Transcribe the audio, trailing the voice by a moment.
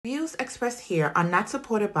Views expressed here are not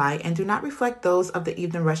supported by and do not reflect those of the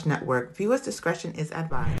Evening Rush Network. Viewers' discretion is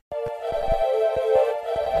advised.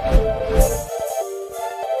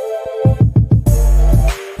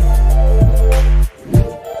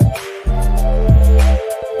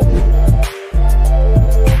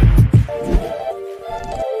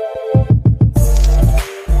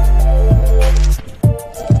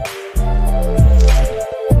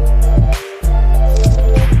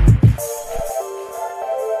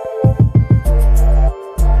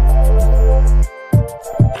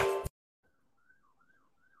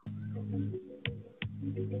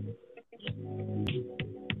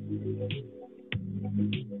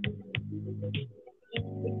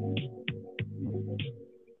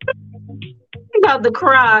 About to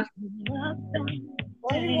cry.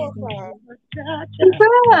 Why you want to cry?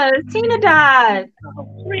 Because Tina died.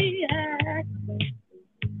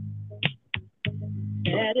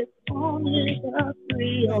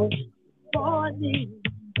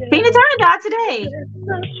 Tina Turner died today.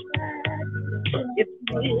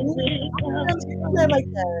 Not like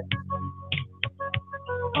that.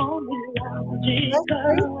 That's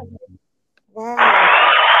crazy. Wow.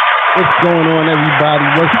 What's going on, everybody?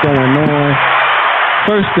 What's going on?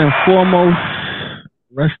 First and foremost,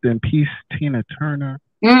 rest in peace, Tina Turner.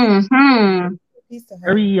 Mm-hmm. Peace to her.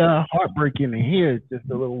 Very heartbreaking to hear just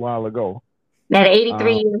a little while ago. At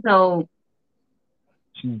 83 years old.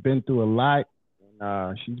 She's been through a lot.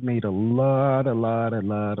 And, she's made a lot of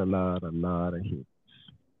hits.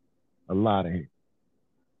 A lot of hits.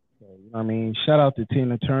 So, you know what I mean? Shout out to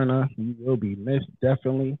Tina Turner. You will be missed,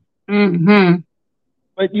 definitely. Mm-hmm.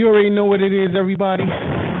 But you already know what it is, everybody.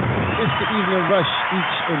 It's the Evening Rush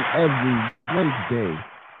each and every Wednesday.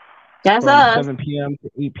 That's from us. 7 p.m. to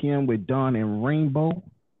 8 p.m. with Dawn and Rainbow.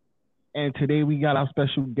 And today we got our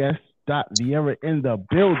special guest, Viera, in the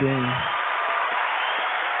building.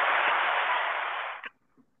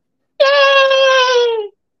 Yay!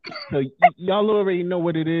 So y'all already know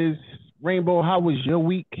what it is. Rainbow, how was your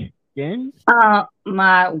weekend?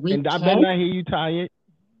 My weekend. And I better not hear you tired.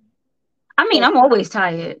 I mean, I'm always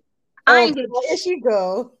tired. Here she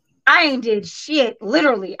go. I ain't did shit.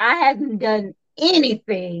 Literally, I haven't done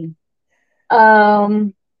anything. But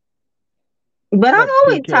I'm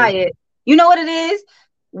always tired. You know what it is?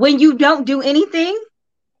 When you don't do anything,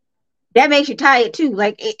 that makes you tired too.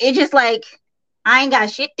 Like it just like I ain't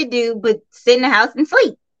got shit to do but sit in the house and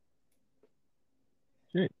sleep.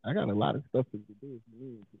 Shit, I got a lot of stuff to do.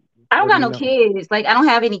 I don't got no kids. Like I don't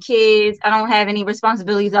have any kids. I don't have any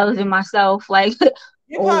responsibilities other than myself. Like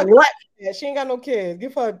what? She ain't got no kids.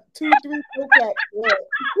 Give her 2, 3, 4 cats.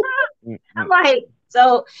 I'm like,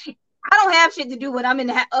 so I don't have shit to do when I'm in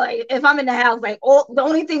the house. If I'm in the house, like the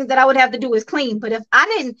only things that I would have to do is clean. But if I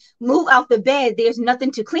didn't move out the bed, there's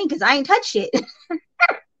nothing to clean because I ain't touched shit.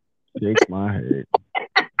 Shake my head.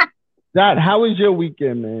 Dot, how was your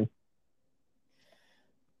weekend, man?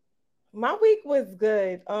 My week was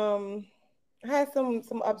good. I had some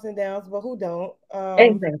ups and downs, but who don't?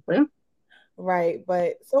 Exactly. Right,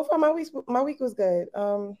 but so far my week was good.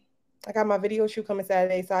 I got my video shoot coming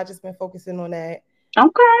Saturday, so I just been focusing on that.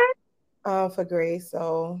 Okay. For Grace,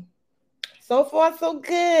 so far so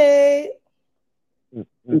good.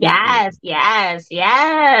 Yes.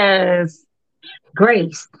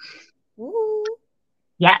 Grace. Woo.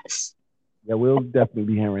 Yes. Yeah, we'll definitely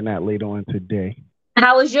be hearing that later on today.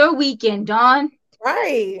 How was your weekend, Dawn?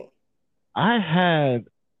 Right. I had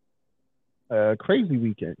a crazy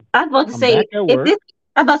weekend. I was about to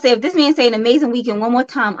say, if this man say an amazing weekend one more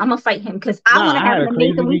time, I'm gonna fight him because I want to have an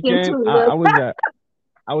amazing weekend too.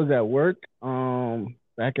 I was at work,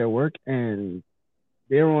 back at work, and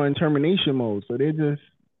they're on termination mode, so they're just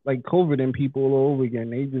like COVIDing people all over again.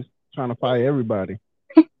 They just trying to fire everybody.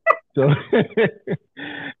 So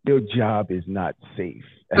your job is not safe,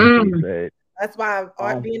 as they said. That's why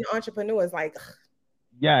being an entrepreneur is like.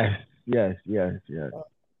 Yes.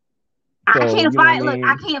 I can't fire. Look,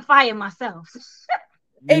 I can't fire myself.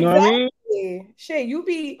 You know what I mean? Shit,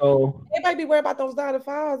 everybody be worried about those 9 to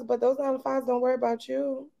 5s, but those 9 to 5s don't worry about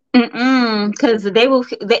you. Because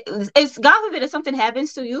it's God forbid if something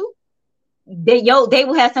happens to you, they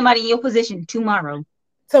will have somebody in your position tomorrow.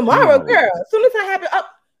 Tomorrow, girl. As soon as I happen,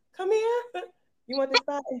 come here. You want this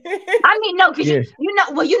side? I mean, no, because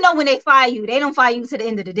you know when they fire you, they don't fire you to the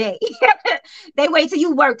end of the day. They wait till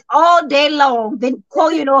you worked all day long, then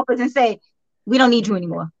call you in the office and say, "We don't need you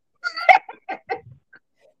anymore."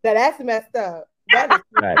 That's messed up. That is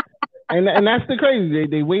right. And that's the crazy.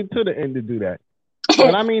 They wait till the end to do that.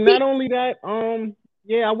 But I mean, not only that,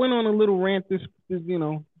 I went on a little rant this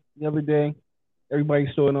the other day.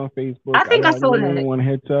 Everybody saw it on Facebook. I think I saw that. One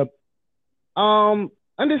heads up.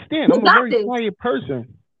 understand, You I'm a got very this. quiet person.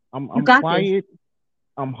 You I'm got quiet.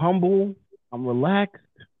 I'm humble. I'm relaxed.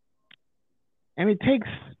 And it takes,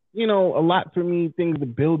 a lot for me, things to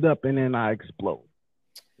build up and then I explode,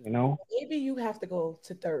 Maybe you have to go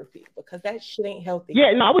to therapy because that shit ain't healthy.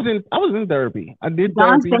 Yeah, no, I was in therapy. I did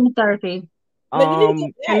Don's therapy. been in therapy. No, you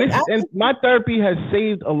need to And get back. and my therapy has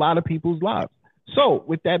saved a lot of people's lives. So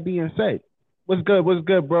with that being said, what's good? What's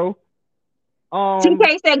good, bro?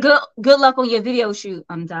 TK said, good luck on your video shoot.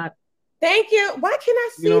 I'm done. Thank you. Why can't I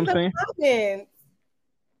You know see what I'm the saying? comments?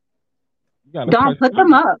 You gotta Don, press put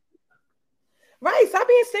them comment. up. Right, stop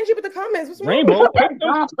being stingy with the comments. What's wrong Rainbow, with put them.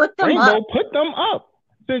 Don, put them Rainbow, up. put them up.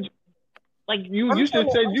 Like you I'm just trying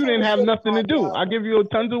to- said I'm you trying didn't to have share nothing to the do. audio. I'll give you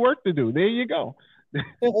tons of work to do. There you go.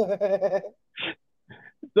 to?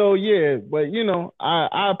 So yeah, but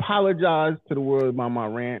I apologize to the world about my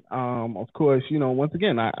rant. Of course, once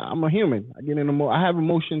again, I'm a human. I get in I have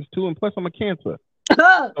emotions too, and plus I'm a Cancer.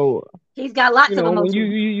 So He's got lots of when emotions.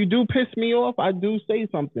 you do piss me off, I do say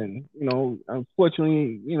something.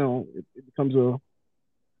 Unfortunately, it becomes a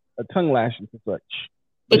tongue lashing to such.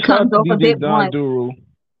 It comes off a DJ bit Don blunt. Duru,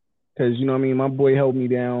 because my boy held me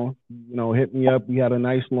down. Hit me up. We had a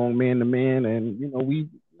nice long man to man, and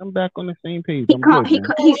I'm back on the same page. I'm good, man.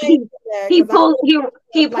 He pulled you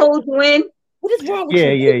in. What is wrong with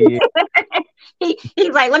Yeah. you? He's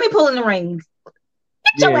like, let me pull in the reins.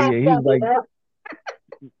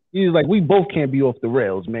 He's like, we both can't be off the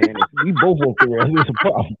rails, man. If we both off the rails, it's a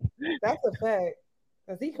problem. That's a fact.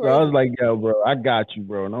 He crazy. So I was like, yo, bro, I got you,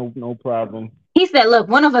 bro. No problem. He said, look,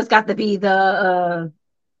 one of us got to be the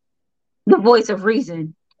voice of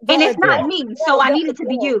reason. And it's not me, so I need it to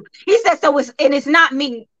be you. He said, it's not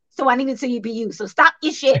me, so I need it to be you. So stop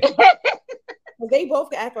your shit. They both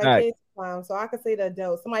can act like kids sometimes, so I could say the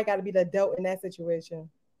adult. Somebody got to be the adult in that situation.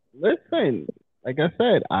 Listen, like I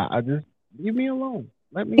said, I just leave me alone.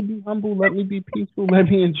 Let me be humble. Let me be peaceful. Let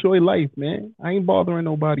me enjoy life, man. I ain't bothering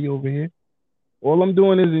nobody over here. All I'm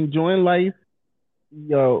doing is enjoying life.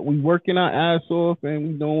 We working our ass off and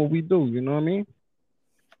we doing what we do. You know what I mean?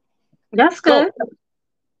 That's good.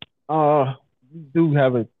 So, we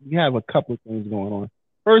have a couple of things going on.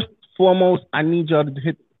 First, foremost, I need y'all to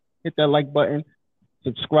hit that like button,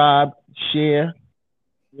 subscribe, share.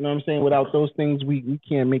 You know what I'm saying? Without those things, we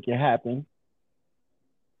can't make it happen.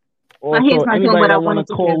 Also, anybody that want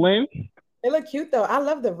to call in? They look cute though. I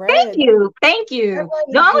love the red. Thank you.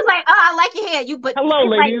 No, I was like, oh, I like your hair. Hello,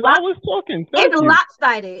 ladies. I was talking. Thank it's you.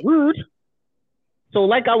 lopsided. Rude. So,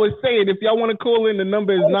 like I was saying, if y'all want to call in, the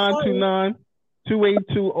number is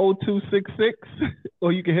 929-282-0266,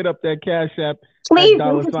 or you can hit up that Cash App. Please,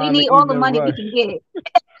 because we need all the money we can get.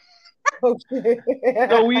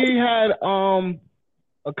 So we had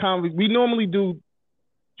we normally do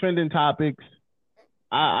trending topics.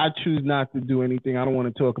 I choose not to do anything. I don't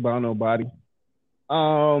want to talk about nobody.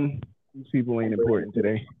 These people ain't important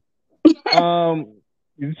today.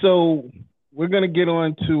 So we're gonna get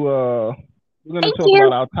on to talk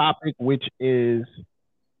about our topic, which is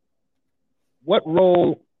what's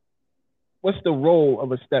the role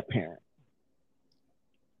of a step parent?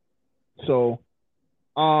 So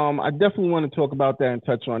I definitely want to talk about that and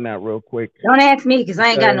touch on that real quick. Don't ask me because I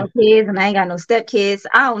ain't got no kids and I ain't got no step kids.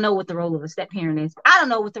 I don't know what the role of a step parent is. I don't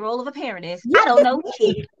know what the role of a parent is. I don't know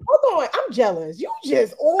shit. Hold on, I'm jealous. You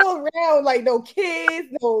just all around like no kids,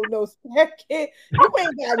 no step kids. You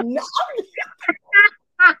ain't got no.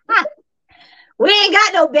 We ain't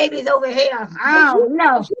got no babies over here. I don't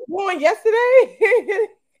know. You born yesterday?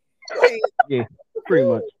 Yeah, pretty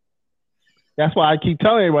much. That's why I keep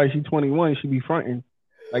telling everybody she's 21. She be fronting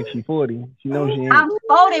like she's 40. She knows she ain't. I'm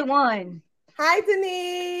 41. Hi,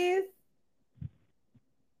 Denise.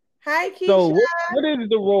 Hi, Keisha. So what is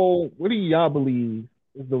the role? What do y'all believe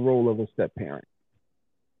is the role of a step parent?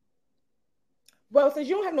 Well, since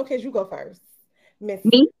you don't have no kids, you go first. Miss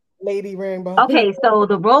Me? Lady Rainbow. Okay, so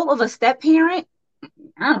the role of a step parent,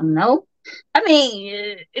 I don't know. I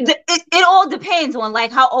mean, it all depends on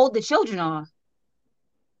like how old the children are.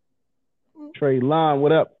 Trey Lon,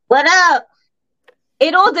 what up? What up?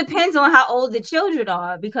 It all depends on how old the children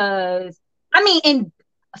are because, I mean, and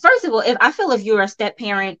first of all, if you're a step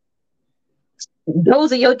parent,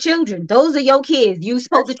 those are your children. Those are your kids. You're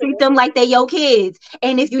supposed to treat them like they're your kids.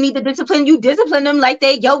 And if you need to discipline, you discipline them like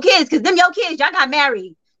they're your kids because them your kids. Y'all got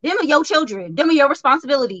married. Them are your children. Them are your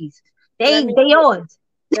responsibilities. They yours.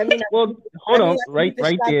 Well, hold on. Right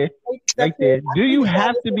there. Do you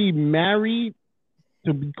have to be married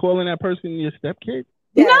to be calling that person your stepkid?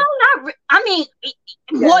 No, not. I mean,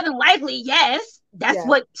 more than likely, yes. That's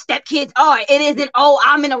what stepkids are. It isn't. Oh,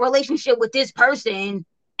 I'm in a relationship with this person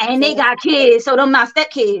and they got kids, so them my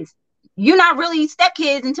stepkids. you're not really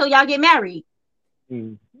stepkids until y'all get married.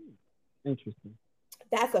 Interesting.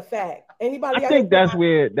 That's a fact. Anybody? I think that's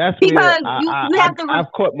where Because you have to.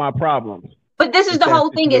 I've caught my problems. But this is the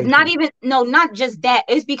whole thing. Is not just that.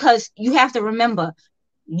 It's because you have to remember,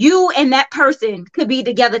 you and that person could be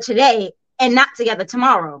together today and not together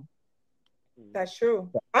tomorrow. That's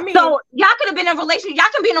true. I mean, so y'all could have been in a relationship. Y'all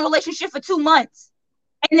can be in a relationship for 2 months,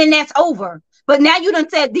 and then that's over. But now you done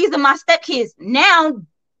said these are my stepkids. Now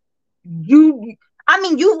you've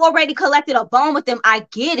already collected a bond with them. I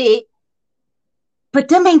get it, but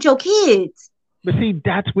them ain't your kids. But see,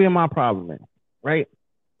 that's where my problem is, right?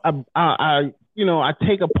 I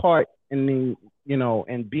take a part in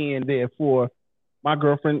in being there for my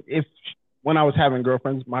girlfriend when I was having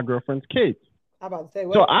girlfriends, my girlfriend's kids. I'm about to say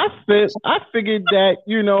what? So I figured that,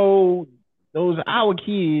 those are our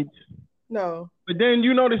kids. No. But then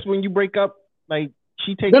you notice when you break up, like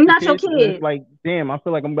she takes them the not kids, your and kids. it's like, damn, I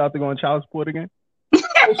feel like I'm about to go on child support again. So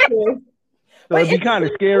it'd be kind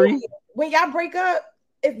of scary. When y'all break up,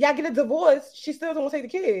 if y'all get a divorce, she still don't want to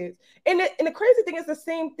take the kids. And the crazy thing is the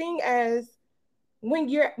same thing as when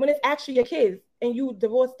it's actually your kids and you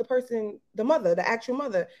divorce the person, the mother, the actual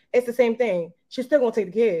mother. It's the same thing. She's still gonna take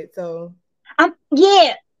the kids. So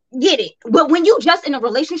yeah, get it. But when you just in a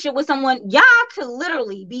relationship with someone, y'all could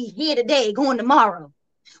literally be here today, going tomorrow.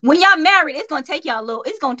 When y'all married, it's gonna take y'all a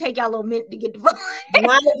little minute to get divorced.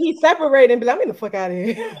 Not if he's separated and be like, I'm getting the fuck out of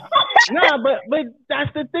here. Nah, but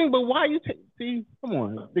that's the thing. But why you see? Come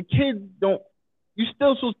on, the kids don't. You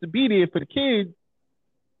still supposed to be there for the kids.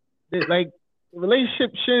 Like the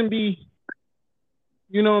relationship shouldn't be.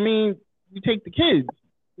 You know what I mean? You take the kids.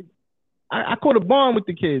 I caught a bond with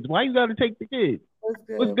the kids. Why you got to take the kids?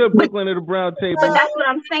 What's good, Brooklyn at the Brown Table? But that's what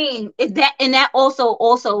I'm saying. Is that, and that also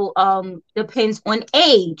depends on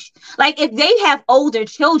age. Like if they have older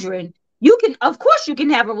children, of course you can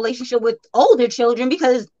have a relationship with older children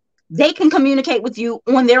because they can communicate with you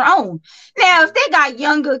on their own. Now, if they got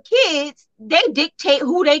younger kids, they dictate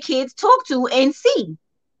who their kids talk to and see.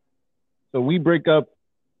 So we break up,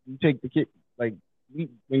 you take the kid. Like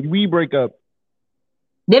when we break up,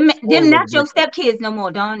 them not your stepkids no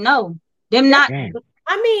more, Don. No, them not. Damn.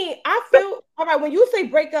 I mean, I feel all right. When you say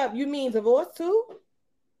break up, you mean divorce too?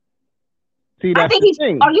 See, that's the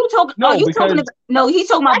thing. Are you talking? No, he's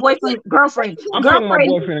talking about boyfriend, girlfriend. I'm talking about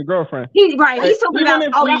boyfriend and girlfriend. He's right. He's talking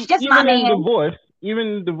about. That's just my man.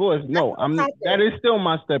 Even divorce. No, I'm. That is still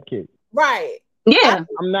my stepkid. Right. Yeah.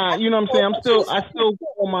 I'm not. You know what I'm saying? I still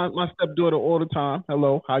call my stepdaughter all the time.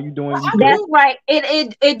 Hello, how you doing? That's right.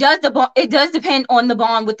 It does depend on the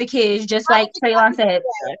bond with the kids, just like Traylon said.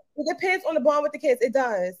 It depends on the bond with the kids. It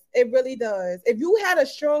does. It really does. If you had a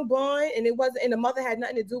strong bond and the mother had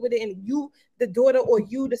nothing to do with it, and you, the daughter, or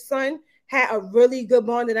you, the son, had a really good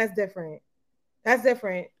bond, then that's different. That's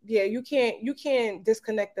different. Yeah, you can't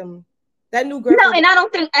disconnect them. That new girl. No, and I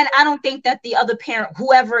don't think that the other parent,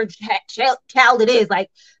 whoever child it is, like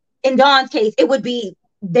in Dawn's case, it would be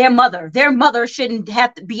their mother. Their mother shouldn't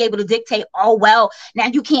have to be able to dictate, oh, well, now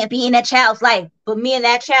you can't be in that child's life. But me and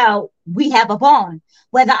that child, we have a bond.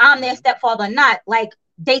 Whether I'm their stepfather or not, like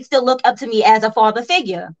they still look up to me as a father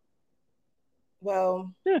figure.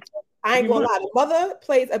 Well, I ain't gonna lie. The mother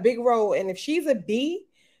plays a big role. And if she's a B,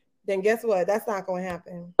 then guess what? That's not gonna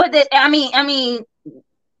happen. But I mean,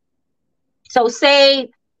 so say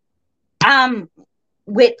I'm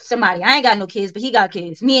with somebody. I ain't got no kids, but he got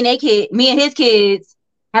kids. Me and his kids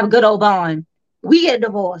have a good old bond. We get a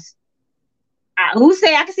divorce. Who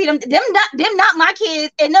say I can see them? Them not my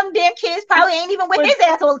kids, and them damn kids probably ain't even with his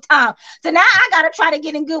ass all the time. So now I gotta try to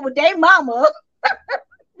get in good with their mama.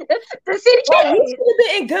 To see the kids. You should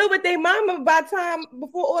have been good with their mama by time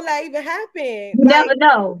before all that even happened. You never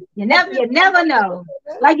know. You never know.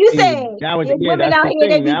 Like you said, women out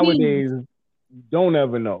here nowadays don't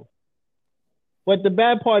ever know. But the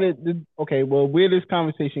bad part is, where this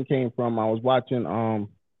conversation came from, I was watching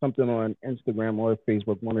something on Instagram or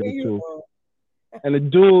Facebook, one of the two. And the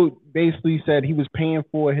dude basically said he was paying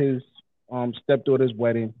for his stepdaughter's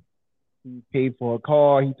wedding. He paid for her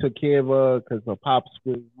car. He took care of her because her pops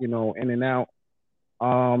was, in and out.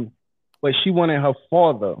 But she wanted her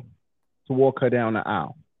father to walk her down the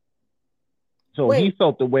aisle. So he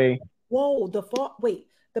felt the way. Whoa, the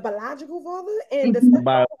biological father and the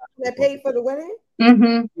stepfather that paid for the wedding?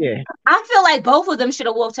 Mm-hmm. Yeah. I feel like both of them should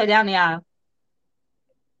have walked her down the aisle.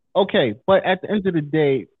 Okay, but at the end of the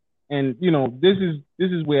day, and this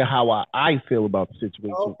is where how I feel about the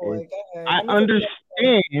situation. Oh boy, I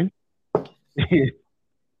understand.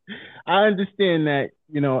 I understand that,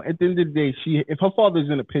 at the end of the day, if her father's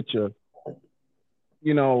in a picture,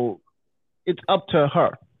 it's up to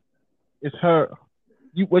her. It's her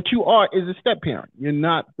what you are is a step parent. You're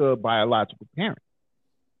not the biological parent.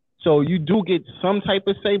 So you do get some type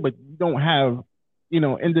of say, but you don't have,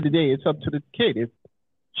 end of the day, it's up to the kid. If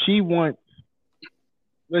she wants,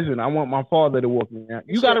 listen, I want my father to walk me out.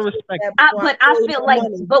 You got to respect. But I feel like,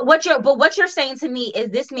 but what you're saying to me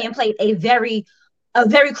is this man played a very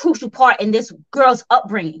crucial part in this girl's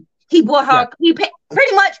upbringing. He brought her,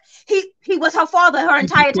 pretty much, he was her father her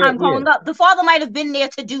entire time growing up. The father might have been there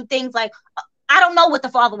to do things like, I don't know what the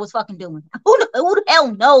father was fucking doing. Who the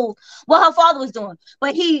hell knows what her father was doing?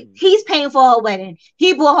 But he's paying for her wedding.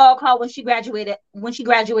 He bought her a car when she graduated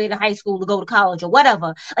high school to go to college or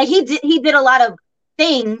whatever. Like he did a lot of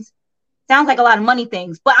things. Sounds like a lot of money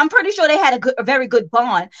things, but I'm pretty sure they had a very good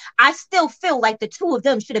bond. I still feel like the two of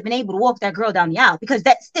them should have been able to walk that girl down the aisle, because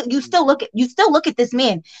you still look at this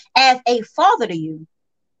man as a father to you.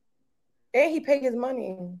 And he paid his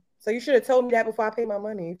money. So you should have told me that before I paid my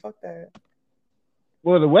money. Fuck that.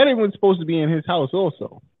 Well, the wedding was supposed to be in his house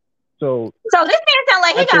also. So this man sound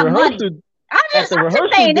like he got money. At the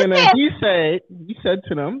rehearsal dinner, he said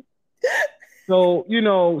to them, so,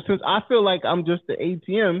 since I feel like I'm just the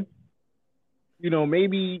ATM,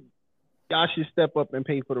 maybe y'all should step up and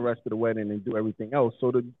pay for the rest of the wedding and do everything else. So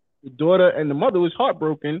the daughter and the mother was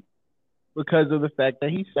heartbroken because of the fact that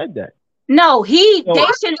he said that. No, they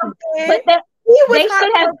should have.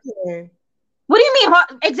 What do you mean?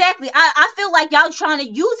 Exactly. I feel like y'all trying to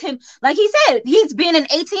use him. Like he said, he's being an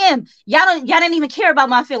ATM. Y'all didn't even care about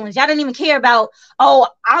my feelings. Y'all didn't even care about, oh,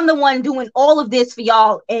 I'm the one doing all of this for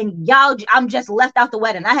y'all, and I'm just left out the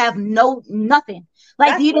wedding. I have nothing.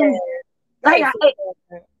 Like that's you didn't. Like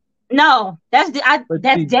no, that's dead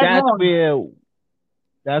wrong.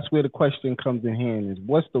 That's where the question comes in hand: is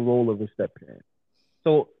what's the role of a step parent?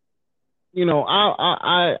 So,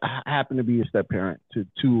 I happen to be a step parent to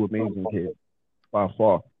two amazing kids. By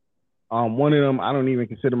far. One of them, I don't even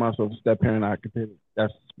consider myself a step parent. I consider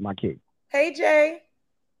that's my kid. Hey, Jay.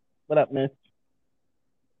 What up, miss?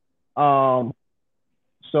 So,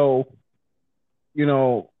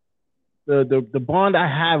 the bond I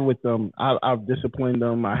have with them, I've disciplined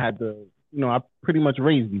them. I had to, I pretty much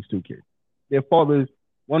raised these two kids.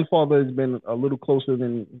 One father has been a little closer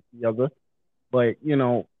than the other, but,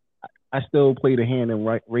 I still played a hand in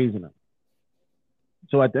raising them.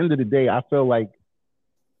 So at the end of the day, I feel like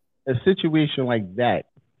a situation like that,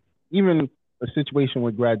 even a situation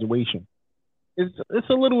with graduation, it's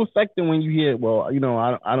a little affecting when you hear, well,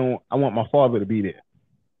 I want my father to be there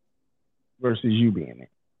versus you being there.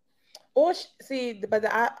 Or see, but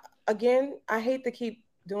I hate to keep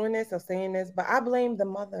doing this or saying this, but I blame the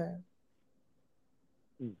mother.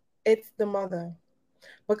 It's the mother,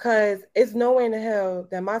 because it's no way in the hell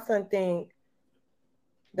that my son think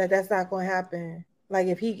that that's not going to happen. Like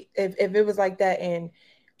if it was like that,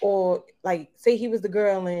 or like say he was the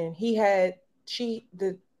girl and he had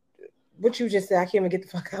what you just said, I can't even get the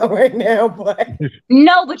fuck out right now, but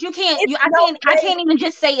no, but you can't. I can't even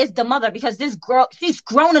just say it's the mother, because this girl, she's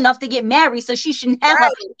grown enough to get married, so she shouldn't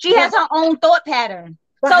have she has her own thought pattern.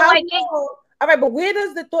 But so all right, but where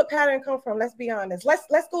does the thought pattern come from? Let's be honest.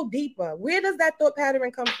 Let's go deeper. Where does that thought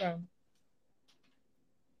pattern come from?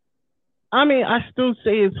 I mean, I still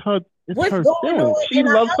say it's her. It's her feeling. She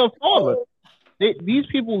loves her father. These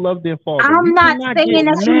people love their father. I'm not saying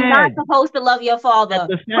that you're not supposed to love your father.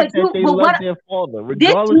 The fact that they love their father.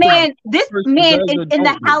 This man is in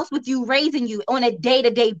the house with you, raising you on a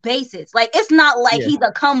day-to-day basis. Like it's not like he's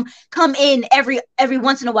a come in every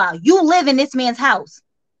once in a while. You live in this man's house.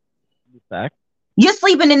 Fact. You're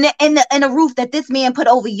sleeping in a roof that this man put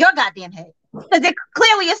over your goddamn head. Because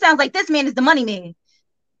it sounds like this man is the money man.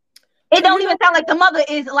 It don't even sound like the mother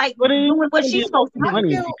is like doing what she's supposed to do.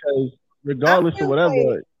 Because regardless of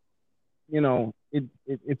whatever,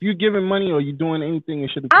 if you're giving money or you're doing anything,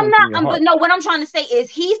 it should have come from your heart. No, what I'm trying to say is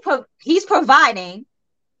he's providing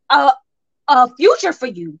a future for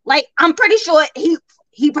you. Like I'm pretty sure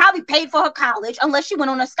he probably paid for her college, unless she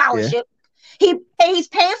went on a scholarship. Yeah. He's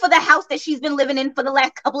paying for the house that she's been living in for the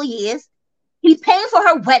last couple of years. He's paying for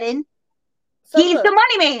her wedding. So he's the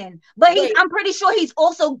money man, but I'm pretty sure he's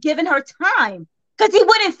also giving her time, because he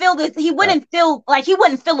wouldn't feel this. He wouldn't feel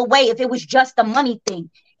away if it was just the money thing.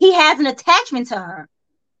 He has an attachment to her.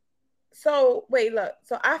 So wait, look.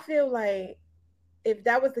 So I feel like if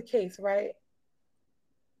that was the case, right,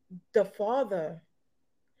 the father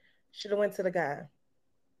should have went to the guy,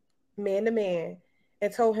 man to man,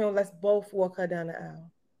 and told him, let's both walk her down the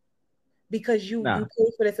aisle, because you paid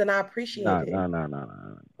for this and I appreciate it.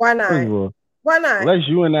 No. Why not? Why not? Unless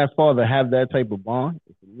you and that father have that type of bond,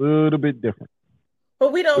 it's a little bit different.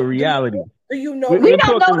 But we don't. The reality. Do you know? We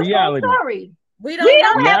don't know the reality. Story. We We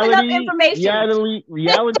don't know. don't have enough information.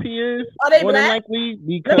 Reality is Are they more than black? likely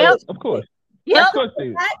Yep. because, of course. Yep. Of course they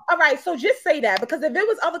is. All right, so just say that, because if it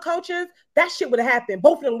was other cultures, that shit would have happened.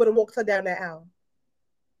 Both of them would have walked her down that aisle.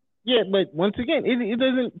 Yeah, but once again, it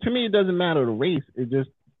doesn't. To me, it doesn't matter the race. It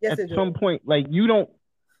just Yes, at it some do. point, like you don't.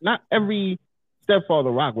 Not every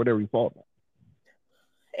stepfather rock with every father.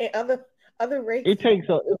 And other races. It takes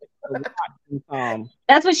a lot.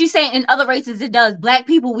 That's what she's saying. In other races, it does. Black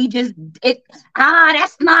people, we just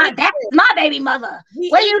that's my baby mother.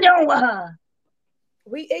 What are you doing with her?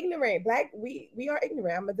 We ignorant. Black, we are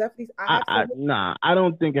ignorant. I'm a definitely. I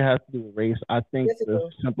don't think it has to do with race. I think Yes, it the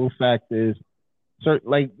does. simple fact is,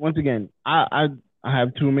 like once again, I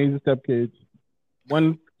have two amazing stepkids.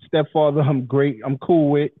 One stepfather, I'm cool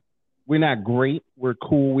with. We're not great. We're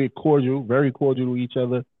cool. We're cordial, very cordial to each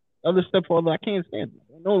other. Other stepfather, I can't stand him.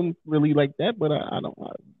 I know him really like that, but I don't.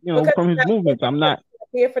 Because from his movements, I'm not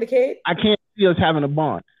here for the kid. I can't see us having a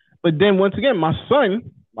bond. But then once again, my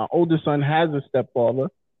oldest son, has a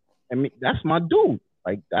stepfather. I mean, that's my dude.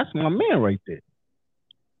 Like that's my man right there.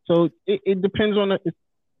 So it depends on it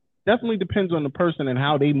definitely depends on the person and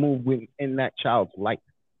how they move in that child's life.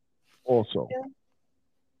 Also. Yeah.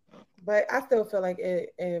 But I still feel like if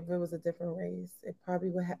it was a different race, it probably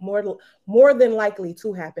would have more than likely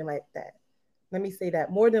to happen like that. Let me say that,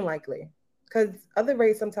 more than likely, because other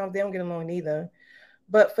race sometimes they don't get along either.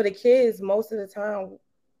 But for the kids, most of the time,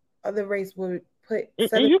 other race would put.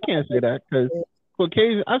 And you can't say that because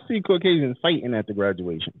I see Caucasians fighting at the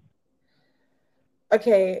graduation.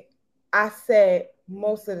 Okay, I said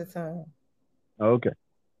most of the time. Okay.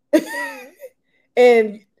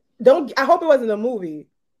 And I hope it wasn't a movie.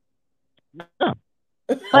 No.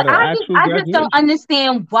 But I just don't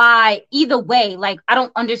understand why either way. Like, I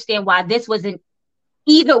don't understand why this wasn't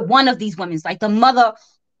either one of these women's, like the mother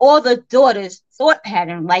or the daughter's thought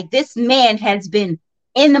pattern. Like, this man has been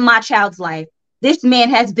in my child's life. This man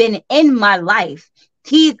has been in my life.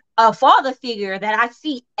 He's a father figure that I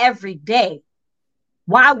see every day.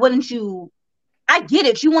 Why wouldn't you? I get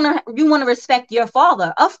it. You want to respect your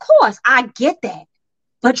father. Of course, I get that.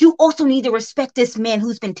 But you also need to respect this man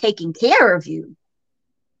who's been taking care of you.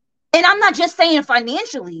 And I'm not just saying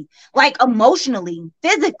financially, like emotionally,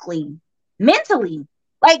 physically, mentally.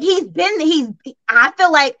 Like I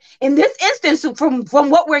feel like in this instance,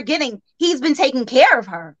 from what we're getting, he's been taking care of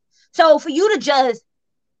her. So for you to just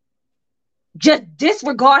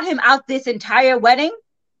disregard him out this entire wedding,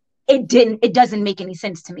 it doesn't make any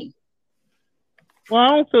sense to me. Well, I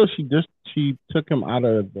don't feel she took him out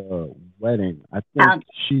of the wedding. I think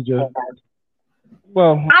she just.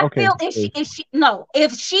 Well, I feel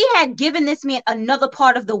if she had given this man another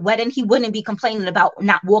part of the wedding, he wouldn't be complaining about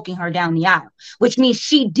not walking her down the aisle, which means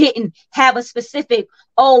she didn't have a specific,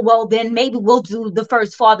 then maybe we'll do the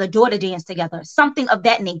first father-daughter dance together, something of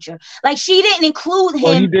that nature. Like, she didn't include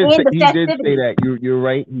him in the festivity. He did say that. You're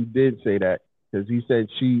right. He did say that because he said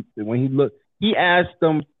he asked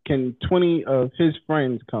them, can 20 of his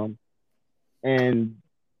friends come? And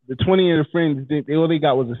the 20 of the friends, all they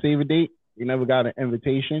got was a save a date. They never got an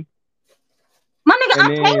invitation. My nigga,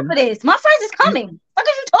 I'm paying for this. My friends is coming. What are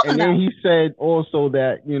you talking about? And then he said also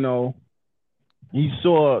that, he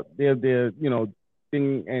saw their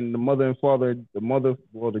thing, and the mother and father, the mother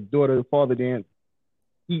or the daughter, the father dance.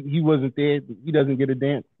 He wasn't there. He doesn't get a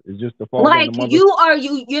dance. It's just the father and the mother.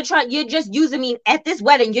 You're just using me at this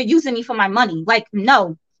wedding. You're using me for my money. Like,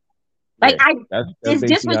 no. Like,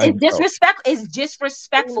 it's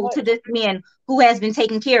disrespectful to this man who has been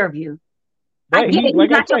taking care of you. But he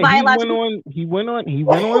went on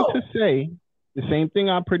to say the same thing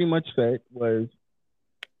I pretty much said was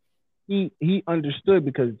he understood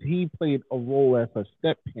because he played a role as a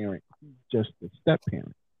step parent. He's just a step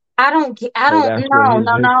parent. No.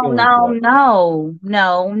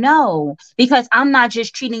 Because I'm not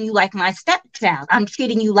just treating you like my stepchild. I'm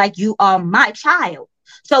treating you like you are my child.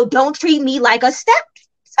 So don't treat me like a stepfather.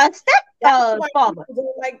 Don't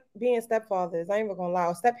like being stepfathers. I ain't even gonna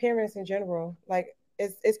lie. Step parents in general, like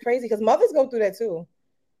it's crazy because mothers go through that too.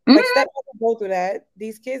 Like stepmothers go through that.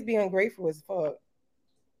 These kids be ungrateful as fuck.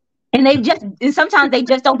 And sometimes they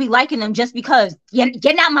just don't be liking them just because you're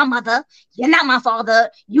not my mother, you're not my father,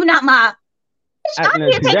 you're not my. I'm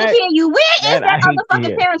here taking care of you. Where is that other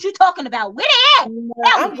fucking parent you talking about? Where they at?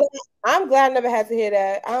 I'm glad I never had to hear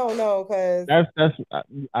that. I don't know, because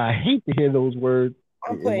I hate to hear those words.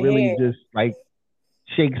 It really just like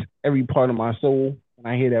shakes every part of my soul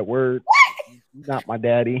when I hear that word. You're not my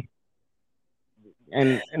daddy.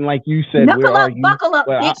 And like you said, buckle up,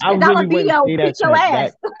 bitch. I really wouldn't say that your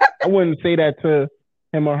ass. I wouldn't say that to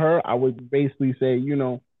him or her. I would basically say,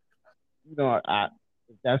 if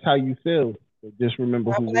that's how you feel, So just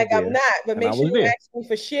remember who was like, there. I'm not, but make sure you ask me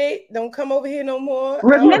for shit. Don't come over here no more.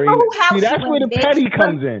 Remember who house See, that's where the petty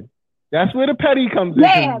comes in. That's where the petty comes in.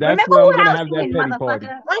 Yeah, that's where I'm gonna have that petty party.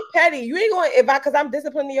 I'm petty. You ain't going because I'm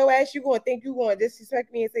disciplining your ass. You gonna think you gonna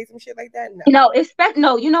disrespect me and say some shit like that? No,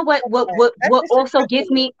 no. You know what? What also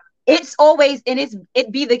gets me? It's always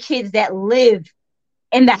it be the kids that live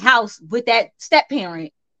in the house with that step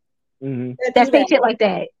parent. Mm-hmm. That say shit like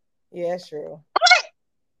that. Yeah, that's true.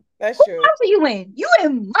 That's What true. house are you in? You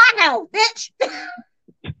in my house, bitch.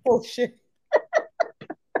 Oh shit.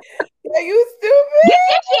 Are you stupid? Get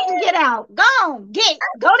your shit and get out. Go on.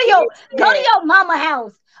 Go to your mama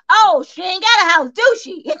house. Oh, she ain't got a house, do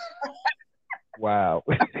she? Wow.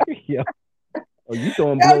 Yo. Oh, you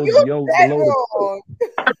throwing blows below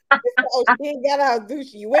oh, she ain't got a house, do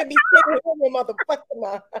she? You wouldn't be sitting here,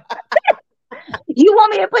 motherfucker. You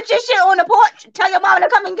want me to put your shit on the porch? Tell your mama to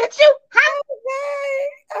come and get you? Huh?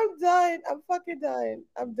 I'm done. I'm fucking done.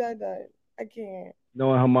 I'm done. I can't.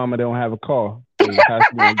 Knowing her mama don't have a car.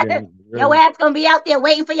 Your ass gonna be out there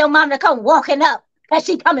waiting for your mom to come walking up because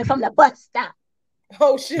she coming from the bus stop.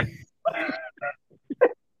 Oh shit.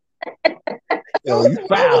 Yo, you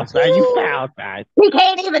foul, son. You foul, son. We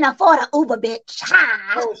can't even afford an Uber, bitch.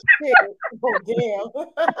 Ha. Oh shit. Oh damn.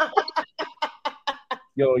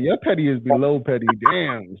 Yo, your petty is below petty.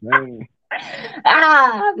 Damn, man.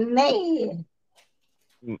 Ah, man.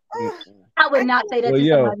 I would not say that to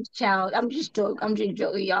somebody's child. I'm just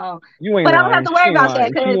joking, y'all. You ain't but lying. I don't have to worry about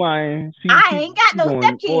that because I ain't got no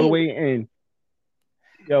stepkids. All the way in.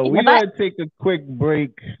 Yo, we gotta take a quick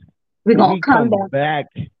break. We're gonna come back.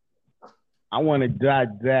 I want to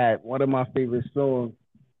Dot That, one of my favorite songs.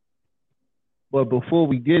 But before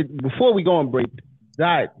we go on break,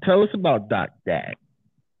 Dot, tell us about Dot That.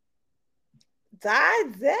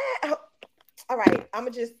 Dot That. All right, I'ma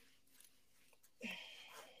just.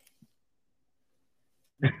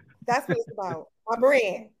 That's what it's about. My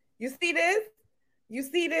brand. You see this? You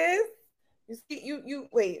see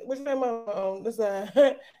wait, which one am I on? This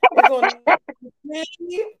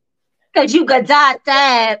because you got Dot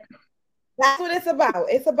That. That's what it's about.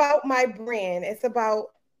 It's about my brand. It's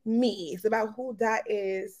about me. It's about who Dot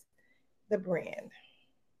is, the brand.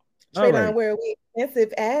 Trade on where we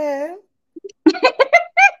expensive ass. So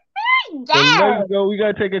let's go. We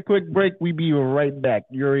gotta take a quick break. We be right back.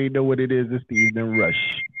 You already know what it is. It's the Evening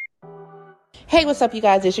Rush. Hey, what's up, you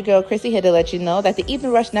guys? It's your girl, Chrissy, here to let you know that the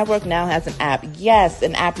Evening Rush Network now has an app. Yes,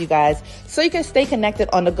 an app, you guys. So you can stay connected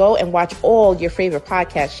on the go and watch all your favorite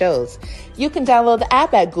podcast shows. You can download the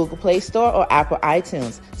app at Google Play Store or Apple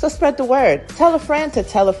iTunes. So spread the word. Tell a friend to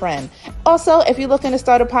tell a friend. Also, if you're looking to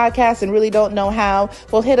start a podcast and really don't know how,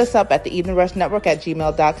 well, hit us up at the Evening Rush Network at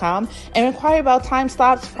gmail.com and inquire about time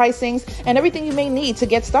slots, pricings, and everything you may need to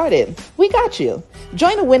get started. We got you.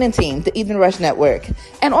 Join the winning team, the Evening Rush Network.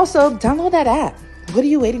 And also, download that app. What are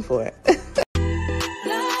you waiting for?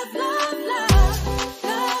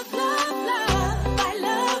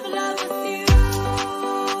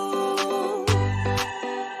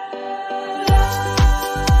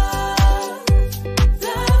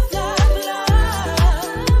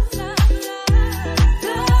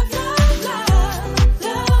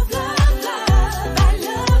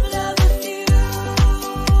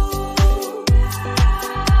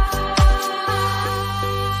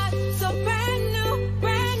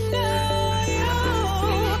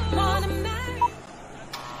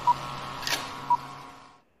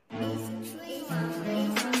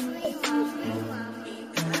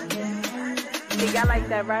 Y'all like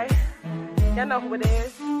that, right? Y'all know who it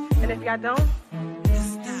is. And if y'all don't,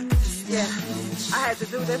 yeah, I had to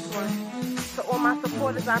do this one. To all my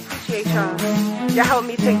supporters, I appreciate y'all. Y'all helped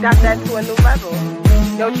me take that to a new level.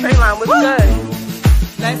 Yo, Trayline was good.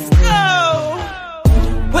 Let's go.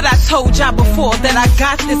 What I told y'all before, that I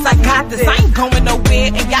got this. I ain't going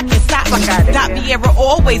nowhere, and y'all can stop me. Dot Viera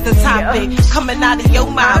always the topic. Coming out of your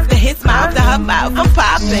mouth, to his mouth, to her mouth, I'm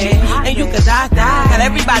popping. And you can die. Got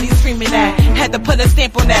everybody screaming that. Had to put a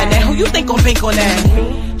stamp on that. Now who you think gon' bank on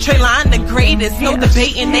that? Trayline the greatest, no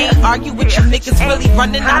debating. They ain't argue with you niggas, really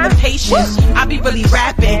running out of patience. I be really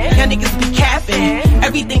rapping, y'all niggas be capping.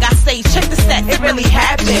 Everything I say, check the stats, it really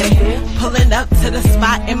happened. Pulling up to the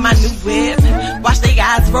spot in my new whip. Watch they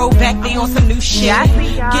eyes roll back, they on some new shit.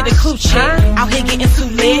 Get a clue chick, out here getting too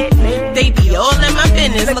lit. They be all in my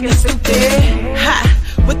business, looking stupid. Ha,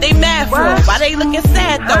 what they mad for? Why they looking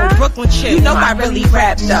sad though? Brooklyn on chill. You know I really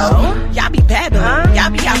rap though. Y'all be babbling,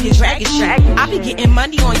 y'all be out here dragging shit. I be getting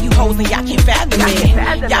money on you hoes and y'all can't fathom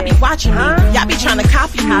it. Y'all be watching me, y'all be trying to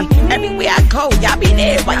copy me. Everywhere I go, y'all be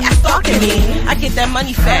there while y'all stalking me. I get that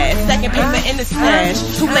money fast, second payment in the stash.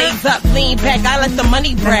 2 legs up, lean back, I let the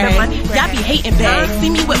money brag. Y'all be hating bag, see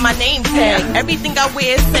me with my name tag. Everything I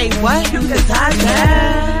wear say what? You can die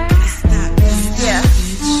that. Yeah.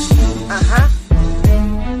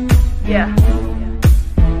 Yeah.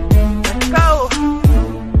 Let's go. You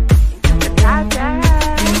can die that.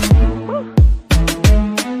 Woo.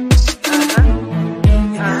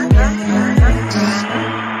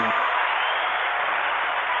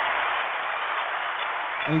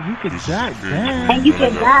 And you can die that. And you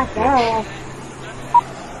can die that.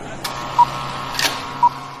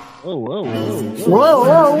 Whoa, whoa, whoa, Whoa,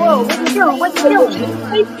 whoa, whoa. What you doing? What you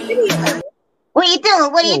doing? What you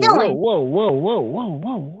doing? What are you doing? Whoa, whoa, whoa, whoa,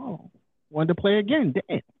 whoa, whoa. Wanted to play again.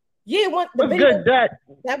 Damn. Yeah, the What's video. good, Dad?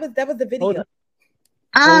 That was the video. Hold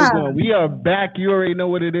on. We are back. You already know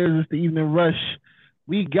what it is. It's the Evening Rush.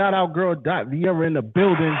 We got our girl Viera in the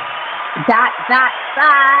building. Dot.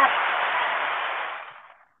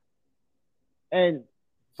 And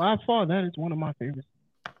by far, that is one of my favorites.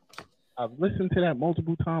 I've listened to that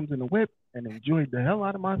multiple times in the whip and enjoyed the hell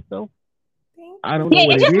out of myself. I don't know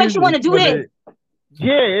what it just makes you want to do this.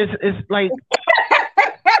 It's like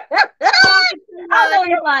I know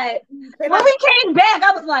you're like when we came back,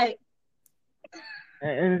 I was like,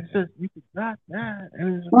 and it's just you could not that.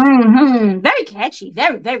 And very catchy,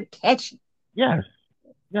 very very catchy. Yes.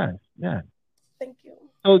 Thank you.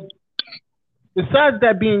 So, besides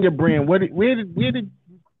that being your brand, where did you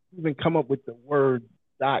even come up with the word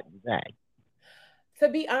 .that? To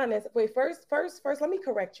be honest, wait, first, let me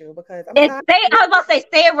correct you because I was about to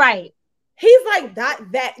say it right. He's like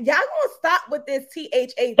 .that. Y'all gonna stop with this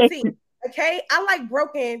THAT. Okay? I like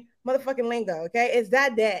broken motherfucking lingo. Okay? It's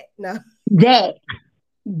that. No. That.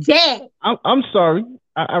 I'm sorry.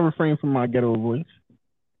 I refrain from my ghetto voice.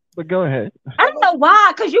 But go ahead. I don't know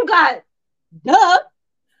why, because you got the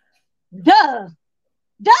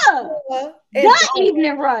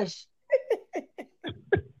Evening Rush.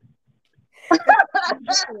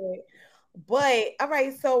 But all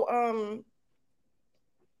right, so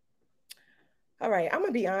all right, I'm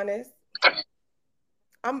gonna be honest.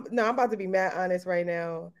 I'm about to be mad honest right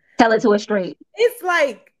now. Tell it to us straight. It's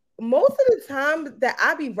like most of the time that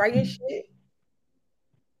I be writing shit,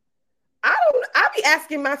 I be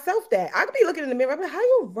asking myself that. I could be looking in the mirror, I'm like, how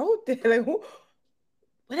you wrote that? Like,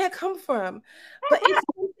 where that come from? But it's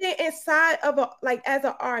something inside of as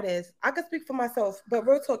an artist, I could speak for myself, but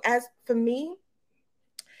real talk, as for me,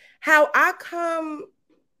 how I come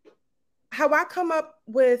up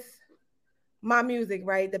with my music,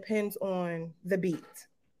 right, depends on the beat.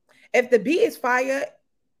 If the beat is fire,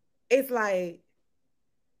 it's like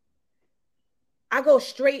I go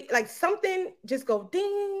straight, like something just go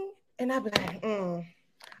ding, and I be like,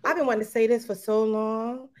 I've been wanting to say this for so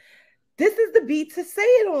long. This is the beat to say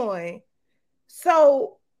it on.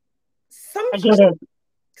 So some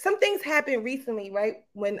things happened recently, right?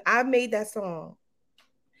 When I made that song.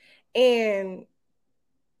 And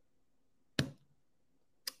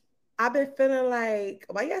I've been feeling like,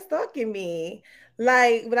 why y'all stalking me?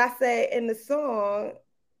 Like what I said in the song.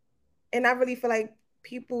 And I really feel like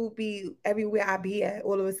people be everywhere I be at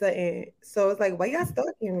all of a sudden. So it's like, why y'all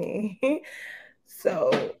stalking me?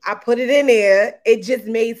 So I put it in there. It just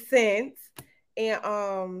made sense. And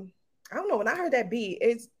I don't know, when I heard that beat,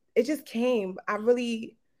 it just came. I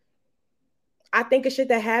think of shit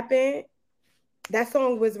that happened. That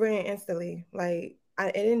song was written instantly. Like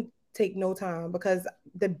it didn't take no time because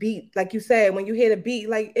the beat, like you said, when you hear the beat,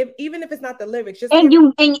 like even if it's not the lyrics, just and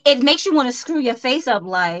it makes you want to screw your face up,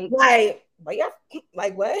 like what?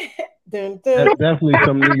 That's definitely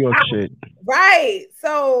some New York shit, right?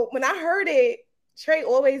 So when I heard it, Trey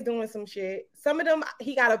always doing some shit. Some of them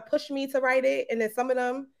he gotta push me to write it, and then some of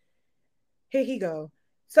them, here he go.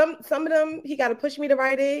 Some of them he gotta push me to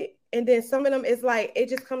write it. And then some of them is like, it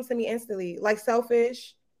just comes to me instantly. Like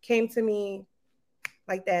Selfish came to me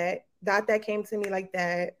like that. That came to me like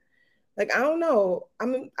that. Like, I don't know.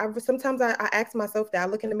 Sometimes I ask myself that. I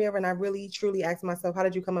look in the mirror and I really, truly ask myself, how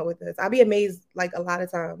did you come up with this? I'll be amazed like a lot of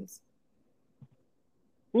times.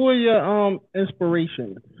 Who are your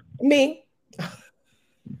inspirations? Me. Okay.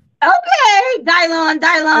 Dylon.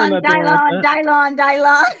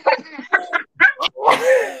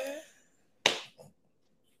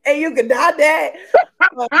 And you can die that.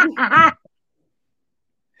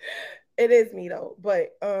 It is me though,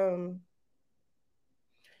 but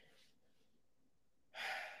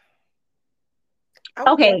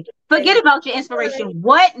Okay, forget about your inspiration.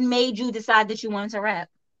 What made you decide that you wanted to rap?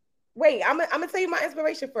 Wait, I'm gonna tell you my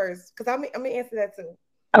inspiration first, because I'm gonna answer that too.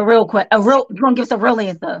 You gonna give us a real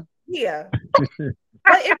answer? Yeah.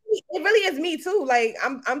 But it really is me too. Like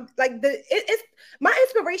I'm like it's my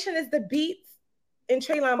inspiration is the beats in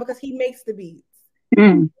Traylon, because he makes the beats.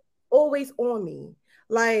 Always on me.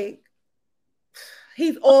 Like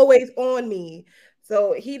he's always on me.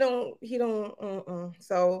 So he don't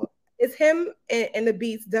so it's him, and the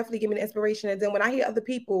beats definitely give me the inspiration. And then when I hear other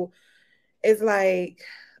people, it's like,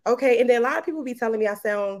 okay. And then a lot of people be telling me I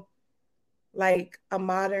sound like a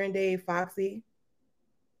modern day Foxy.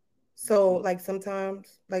 So like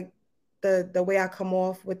sometimes like the way I come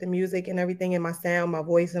off with the music and everything, and my sound, my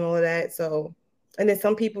voice and all of that. So, and then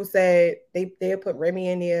some people said they'll put Remy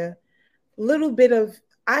in there. Little bit of,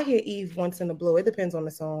 I hear Eve once in a blue. It depends on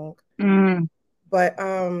the song. But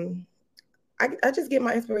I just get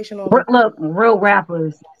my inspiration on Look, real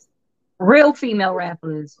rappers, real female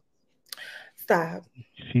rappers. Stop.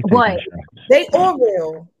 What? They are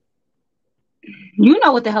real. You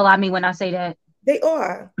know what the hell I mean when I say that. They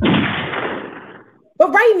are.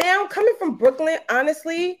 But right now, coming from Brooklyn,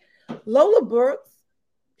 honestly, Lola Brooks,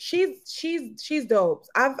 she's dope.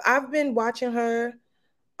 I've been watching her.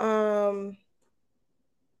 I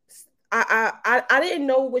didn't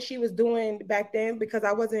know what she was doing back then, because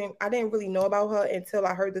I didn't really know about her until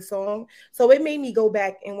I heard the song. So it made me go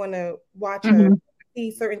back and want to watch her, see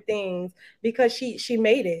certain things, because she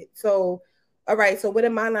made it. So, all right, so what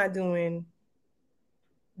am I not doing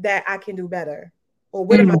that I can do better? Or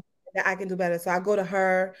what am I that I can do better? So I go to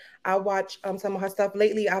her, I watch some of her stuff.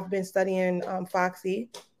 Lately I've been studying Foxy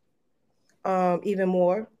even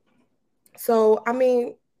more. So I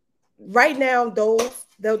mean, right now those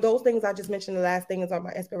things I just mentioned, the last things, are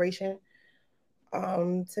my inspiration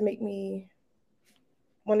to make me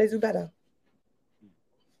want to do better.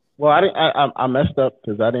 Well, I messed up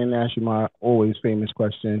because I didn't ask you my always famous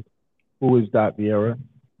question: who is Dot Viera?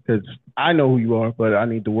 Because I know who you are, but I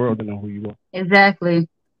need the world to know who you are. Exactly.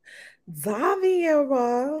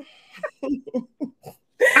 Viera.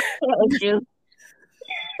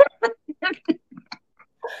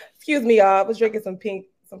 Excuse me, y'all. I was drinking some pink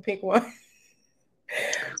wine.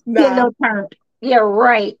 Nah. Yeah,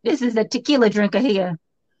 right. This is a tequila drinker here.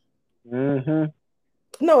 No,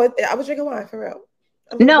 I was drinking wine for real.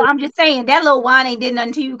 No, I'm just saying that little wine ain't did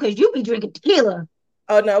nothing to you, because you be drinking tequila.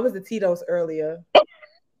 Oh no, it was the Tito's earlier.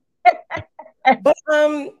 But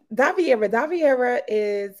Daviera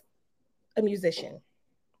is a musician.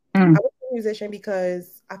 I was a musician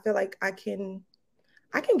because I feel like I can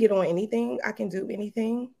get on anything. I can do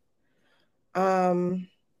anything. I'm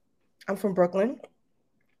from Brooklyn.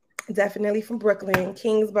 Definitely from Brooklyn,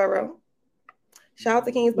 Kingsborough. Shout out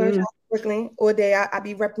to Kingsborough, shout out to Brooklyn all day. I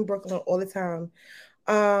be repping Brooklyn all the time.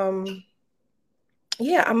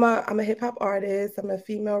 Yeah, I'm a hip hop artist. I'm a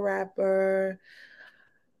female rapper.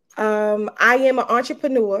 I am an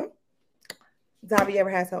entrepreneur.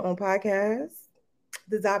 Zaviera has her own podcast,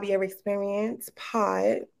 the Zaviera Experience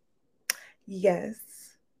Pod. Yes,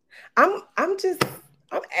 I'm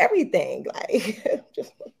everything. Like,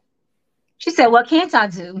 she said, "What can't I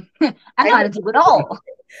do? I know how to do it all."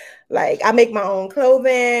 Like, I make my own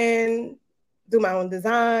clothing, do my own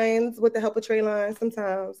designs with the help of Traylon.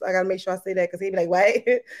 Sometimes I gotta make sure I say that, because he'd be like, "What?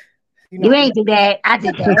 You ain't do that. I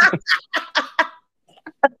did that."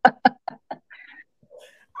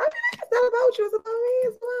 It's not about you. It's about me.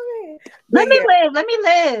 It's about me. Let me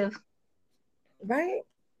live. Right.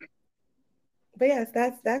 But yes,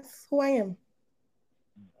 that's who I am.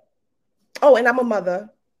 Oh, and I'm a mother.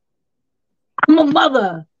 I'm a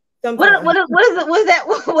mother. What is it? What is that?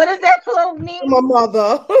 What does that flow mean? I'm a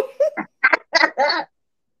mother.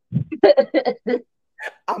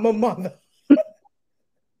 I'm a mother.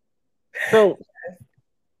 So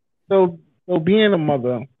being a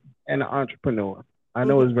mother and an entrepreneur, I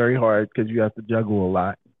know it's very hard because you have to juggle a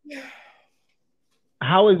lot.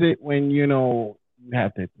 How is it when you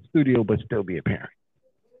have to hit the studio but still be a parent?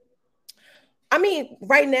 I mean,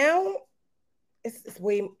 right now, it's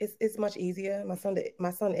much easier. My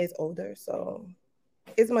son is older, so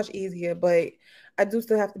it's much easier. But I do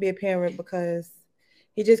still have to be a parent because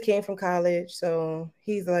he just came from college, so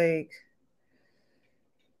he's like,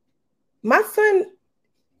 my son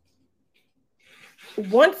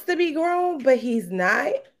wants to be grown, but he's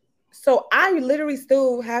not. So I literally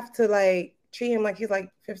still have to like treat him like he's like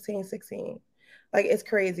 15, 16. Like, it's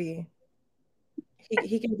crazy.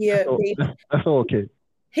 He can be a baby. That's all okay.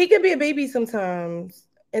 He can be a baby sometimes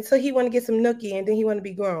until he want to get some nookie, and then he want to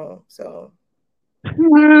be grown. So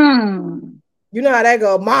you know how that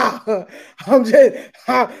go, Ma. I'm just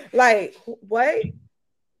like, what?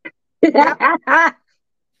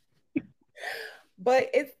 But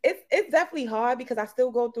it's definitely hard because I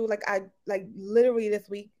still go through I literally this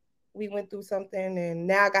week we went through something and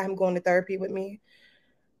now I got him going to therapy with me.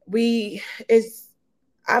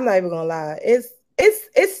 I'm not even gonna lie.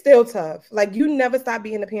 It's still tough. Like you never stop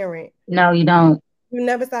being a parent. No, you don't. You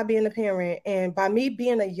never stop being a parent. And by me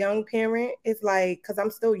being a young parent, it's like, because I'm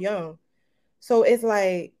still young. So it's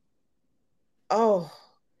like, oh.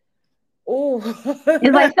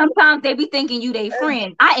 It's like sometimes they be thinking you their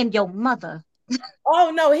friend. I am your mother.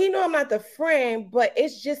 Oh no, he know I'm not the friend, but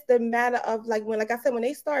it's just the matter of like I said, when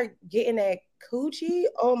they start getting that coochie,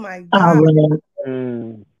 oh my God.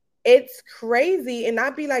 It's crazy. And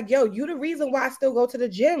I'd be like, yo, you the reason why I still go to the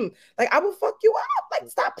gym. Like I will fuck you up. Like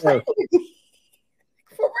stop playing with me.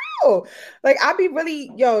 For real. Like I be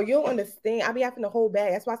really, yo, you don't understand. I be having to hold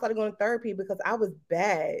back. That's why I started going to therapy because I was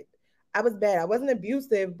bad. I wasn't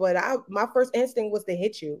abusive, but my first instinct was to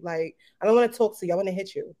hit you. Like I don't want to talk to you. I want to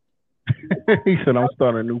hit you. He said, I'm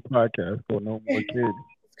starting a new podcast called No More Kids.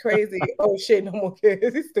 It's crazy. Oh shit, no more kids.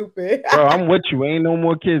 It's stupid. Bro, I'm with you. Ain't no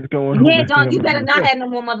more kids going on. Yeah, dog, you better not have no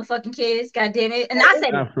more motherfucking kids. God damn it. And I said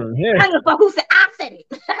it. I don't give a fuck who said I said it.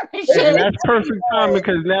 And that's perfect time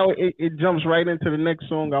because now it jumps right into the next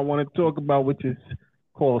song I want to talk about, which is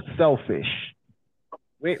called Selfish.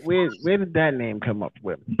 Where did that name come up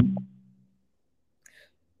with?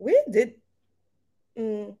 Where did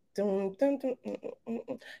you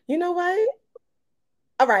know what?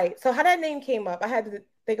 All right. So how that name came up, I had to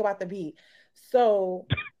think about the beat. So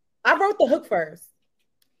I wrote the hook first.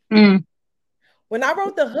 When I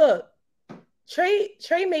wrote the hook,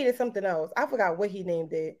 Trey made it something else. I forgot what he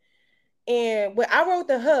named it. And when I wrote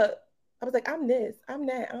the hook, I was like, I'm this, I'm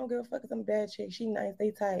that. I don't give a fuck because I'm a bad chick. She nice,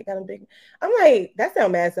 they tight, got them big. I'm like, that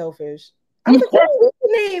sounds mad selfish. I was like,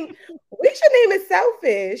 we should name it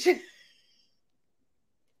Selfish.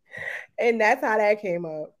 And that's how that came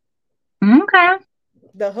up. Okay.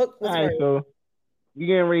 The hook was all right, so we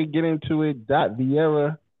getting ready to get into it.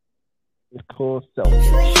 Viera is called Selfish.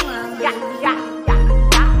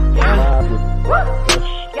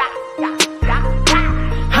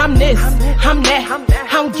 I'm this, I'm that.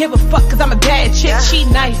 I don't give a fuck cause I'm a bad chick. She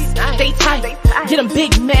nice, they tight. Get them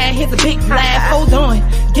big mad, here's a big laugh. Hold on,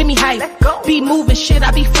 give me hype. Be moving shit,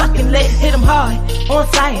 I be fucking lit. Hit them hard, on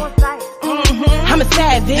sight. I'm a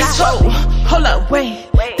savage. So, hold up, wait.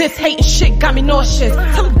 This hating shit got me nauseous.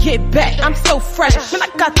 Tell him get back, I'm so fresh. When I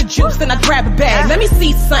got the juice, then I grab a bag. Let me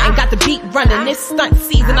see something, got the beat running. This stunt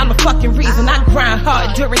season, I'm the fucking reason. I grind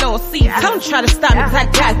hard during all season. Don't try to stop me cause I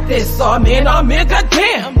got this. Oh man,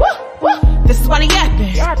 goddamn. This is why they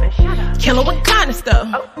yapping. Killing what kind of stuff.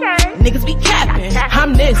 Niggas be capping.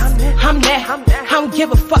 I'm this, I'm that. I don't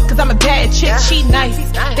give a fuck cause I'm a bad chick. She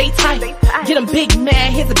nice, they tight. Get them big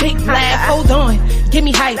mad, here's a big laugh. Hold on, give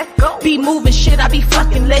me hype. Be moving shit, I be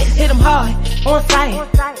fucking lit. Hit them hard, on sight.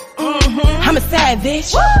 I'm a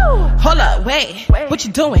savage. Hold up, wait. What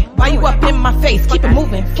you doing? Why you up in my face? Keep it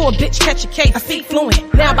moving. For a bitch, catch a case. I see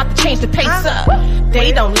fluent. Now I'm about to change the pace up.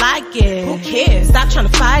 They don't like it. Who cares? Stop trying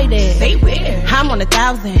to fight it. They weird. I'm on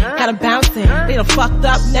 1,000. Got 'em bouncing. They done fucked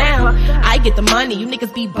up now. I get the money. You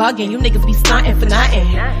niggas be bugging. You niggas be stunting for nothing.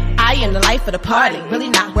 I am the life of the party. Really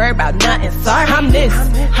not worried about nothing. Sorry. I'm this.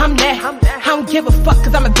 I'm that. I don't give a fuck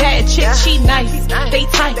cause I'm a bad chick. She nice. They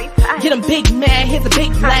tight. Get them big mad. Here's a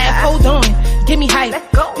big laugh. Hold on. Give me hype.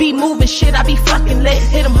 Be moving shit. I be fucking lit.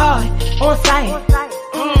 Hit them hard. On sight.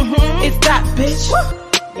 It's that bitch.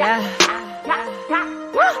 Yeah.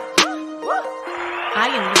 I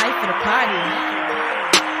am the life of the party.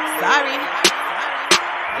 Sorry.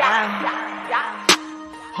 Yeah.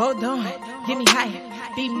 Hold on. Give me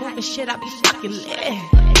hype. Be moving shit. I be fucking lit.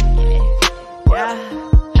 Yeah.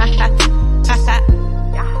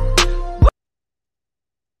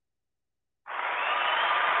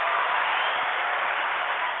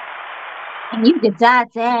 And you could die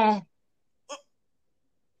there.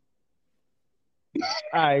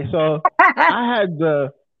 All right, so I had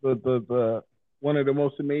the one of the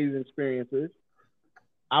most amazing experiences.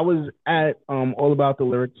 I was at All About the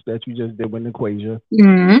Lyrics that you just did with Equasia,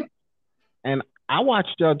 and I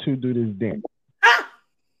watched y'all two do this dance.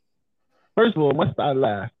 First of all, must I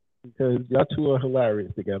laugh because y'all two are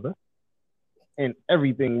hilarious together, and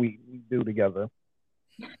everything we do together.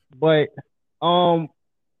 But y'all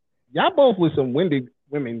both with some winded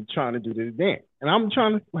women trying to do this dance, and I'm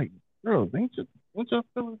trying to like, girl, don't y'all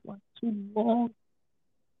feel it's like too long?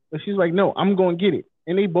 But she's like, no, I'm going to get it.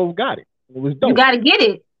 And they both got it. It was dope. You got to get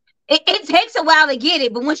it. It takes a while to get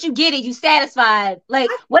it, but once you get it, you satisfied. Like,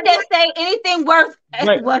 what they say, anything worth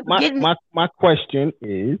getting. My question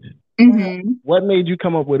is, what made you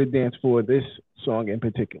come up with a dance for this song in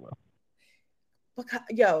particular?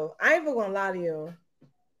 Yo, I ain't even gonna lie to you.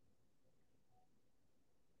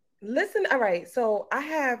 Listen, all right. So I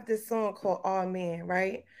have this song called All Man,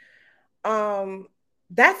 right? Um,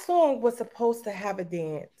 that song was supposed to have a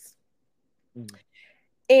dance. Mm.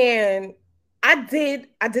 And I did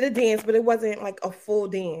a dance, but it wasn't like a full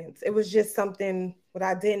dance. It was just something what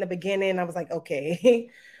I did in the beginning. I was like,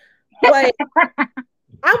 okay. But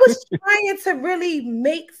I was trying to really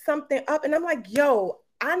make something up, and I'm like, yo,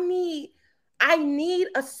 I need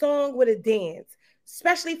a song with a dance,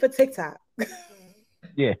 especially for TikTok.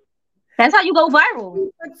 Yeah. That's how you go viral.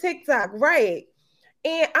 For TikTok, right?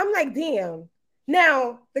 And I'm like, damn.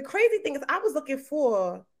 Now the crazy thing is, I was looking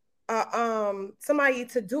for somebody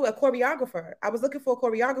to do a choreographer. I was looking for a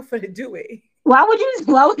choreographer to do it. Why would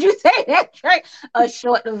you say that, Trey? A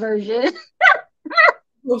shorter version.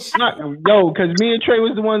 Yo, because me and Trey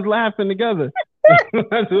was the ones laughing together.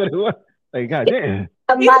 That's what it was. Like, goddamn.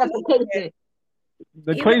 A modification.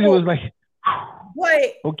 The crazy was like,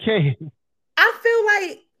 But okay. I feel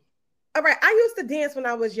like, all right, I used to dance when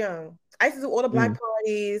I was young. I used to do all the black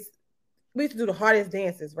parties. We used to do the hardest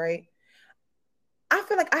dances, right? I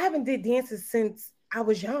feel like I haven't did dances since I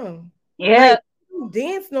was young. Yeah. Like, I don't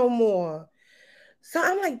dance no more. So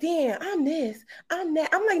I'm like, damn, I'm this, I'm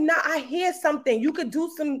that. I'm like, nah, I hear something. You could do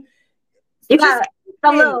some. You got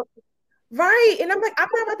a little. Right. And I'm like, I'm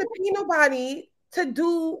not about to pay nobody to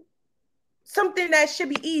do something that should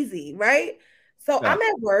be easy, right? So Yeah. I'm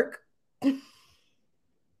at work.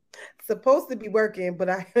 Supposed to be working, but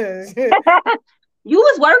You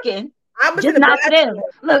was working. I was just not for them.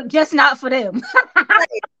 Look, just not for them.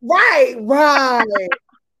 right.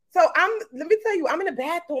 So let me tell you, I'm in the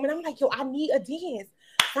bathroom and I'm like, yo, I need a dance.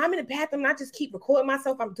 So I'm in the bathroom and I just keep recording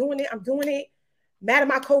myself. I'm doing it. Mad at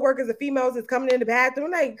my coworkers, the females is coming in the bathroom.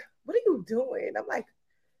 I'm like, what are you doing? I'm like,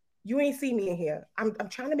 you ain't see me in here. I'm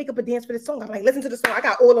trying to make up a dance for this song. I'm like, listen to the song. I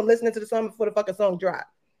got all of them listening to the song before the fucking song drop.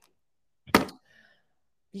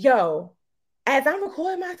 Yo, as I'm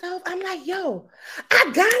recording myself, I'm like, yo,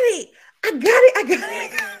 I got it.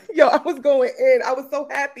 Yo, I was going in. I was so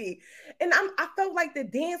happy. And I felt like the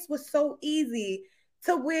dance was so easy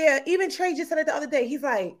to where even Trey just said it the other day. He's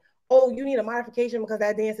like, oh, you need a modification because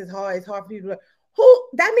that dance is hard. It's hard for you to do. Who?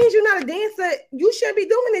 That means you're not a dancer. You should be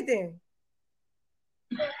doing it then.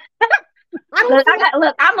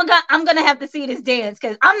 I'm gonna have to see this dance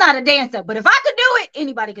because I'm not a dancer. But if I could do it,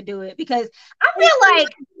 anybody could do it because I feel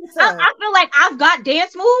like I've got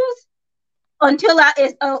dance moves until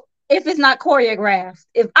if it's not choreographed.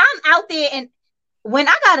 If I'm out there and when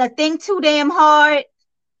I gotta think too damn hard,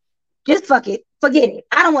 just forget it.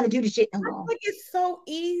 I don't want to do the shit no more. I think it's so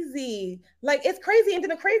easy. Like it's crazy. And then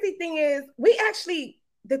the crazy thing is,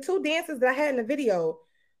 the two dances that I had in the video,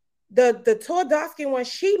 the tour Doskin one,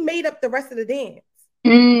 she made up the rest of the dance.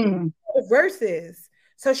 The verses.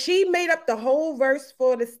 So she made up the whole verse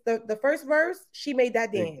for the first verse. She made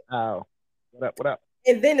that dance. Oh, what up?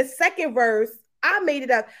 And then the second verse, I made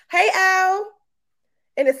it up. Hey, Al.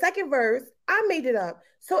 In the second verse, I made it up.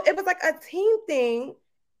 So it was like a team thing.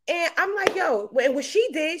 And I'm like, yo, and what she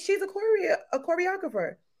did, she's a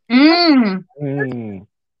choreographer. I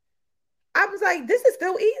was like, this is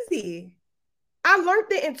still easy. I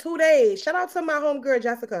learned it in 2 days. Shout out to my homegirl,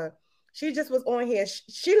 Jessica. She just was on here.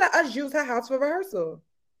 She let us use her house for rehearsal.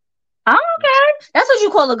 Oh, okay. That's what you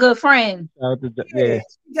call a good friend. Yeah, she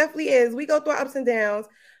definitely is. We go through ups and downs.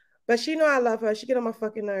 But she know I love her. She get on my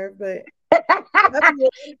fucking nerve, but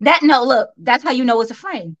look, that's how you know it's a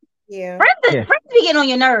friend. Yeah. Friends be getting on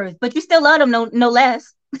your nerves, but you still love them no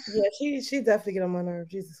less. Yeah, she definitely get on my nerves.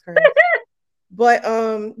 Jesus Christ. But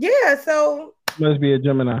yeah, so must be a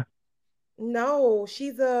Gemini. No,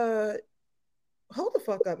 she's a hold the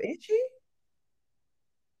fuck up, ain't she?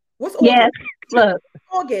 What's August? Yes, look.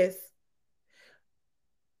 August.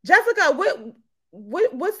 Jessica,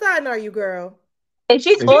 what sign are you, girl? If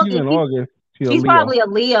she's August, in August, she's probably a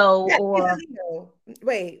Leo or Leo.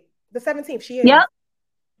 Wait, the 17th, she is. Yep.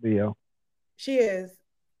 Leo. She is.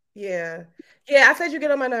 Yeah. Yeah, I said you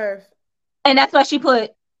get on my nerve. And that's why she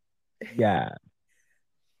put. Yeah.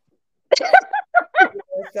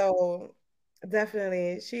 So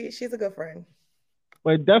definitely she's a good friend.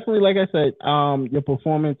 But definitely, like I said, your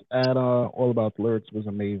performance at All About the Lyrics was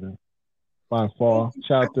amazing. By far.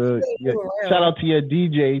 Shout out to your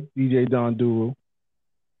DJ Don Duru.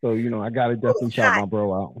 So, I gotta definitely shout my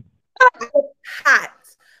bro out. I was hot.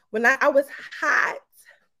 When I was hot.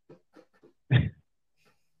 I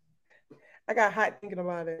got hot thinking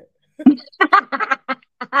about it.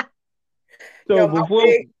 So Yo, before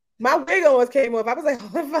my wig almost came off. I was like, oh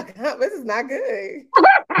the fuck up, this is not good.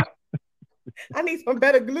 I need some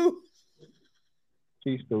better glue.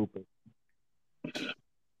 She's stupid.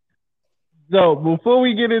 So before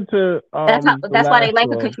we get into That's why they like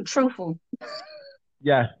it, song, because you're truthful.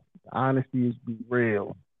 yes, honesty is be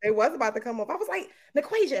real. It was about to come off. I was like,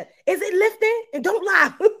 Naquasia, is it lifting? And don't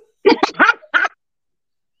lie.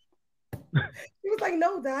 He was like,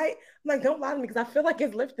 no, Di. I'm like, don't lie to me because I feel like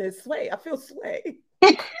it's lifting. It's sway. I feel sway.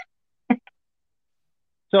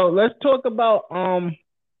 So let's talk about you're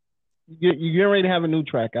getting ready to have a new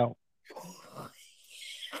track out.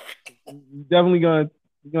 You're definitely gonna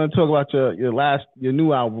talk about your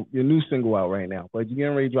new album, your new single out right now. But you're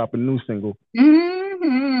getting ready to drop a new single.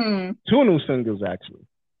 Mm-hmm. 2 new singles actually.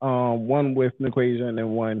 One with Naquasia and then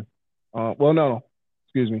one. No,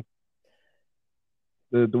 excuse me.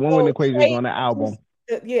 The one with Naquasia is on the album.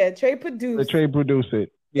 Trey produced. The Trey produced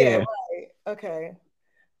it. Yeah. Right. Okay.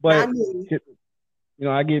 But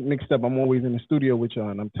I get mixed up. I'm always in the studio with y'all,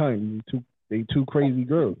 and I'm telling you, they two crazy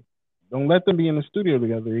girls. Don't let them be in the studio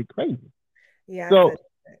together. They crazy. Yeah. So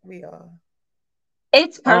we are.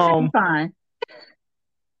 It's perfectly fine.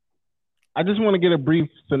 I just want to get a brief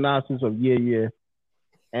synopsis of Yeah,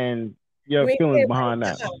 and your feelings behind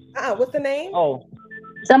that. What's the name? Oh,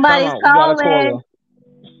 somebody's calling.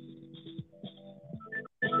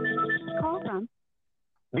 Call from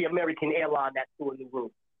the American airline that's to a new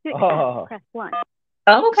room. Press 1.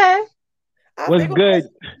 Oh, okay. What's good?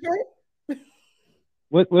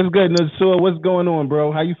 What's good, Nasua? What's going on,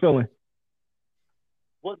 bro? How you feeling?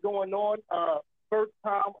 What's going on? First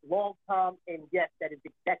time, long time, and yes, that is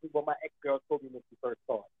exactly what my ex-girl told me when she first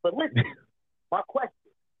saw it. But listen, my question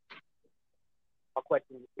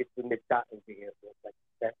is to Miss Dot over here.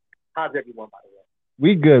 How's everyone, by the way?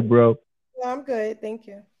 We good, bro. Well, I'm good, thank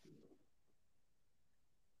you.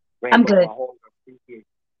 I'm good. I'm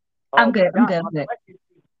good.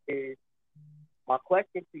 My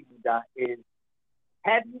question to you, Dot, is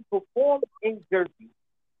have you performed in Jersey?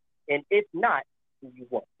 And if not, do you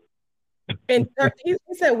want to? In Turkey? He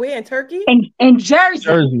said we're in Turkey? In Jersey.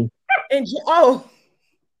 In New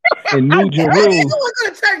Jerusalem. I want to go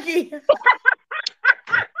to Turkey.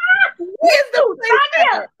 Where's the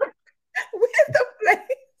place? Where's the place?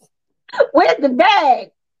 Where's the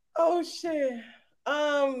bag? Oh shit.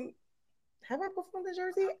 Have I performed in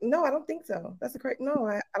Jersey? No, I don't think so. That's a correct. No,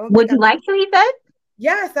 I don't. Would you like to, Yvette?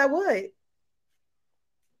 Yes, I would.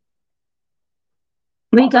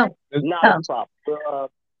 We go. Not a problem.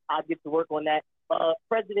 I'll get to work on that.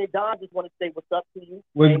 President Don, just want to say what's up to you.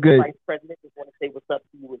 What's good? Vice President, just want to say what's up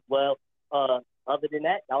to you as well. Other than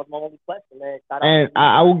that was my only question, man. And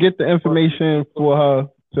I will get the information for her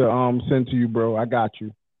to send to you, bro. I got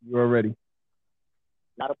you. You already.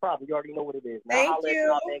 Not a problem. You already know what it is. Thank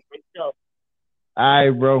you. Great show. All right,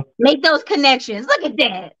 bro. Make those connections. Look at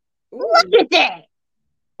that. Look at that.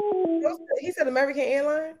 He said American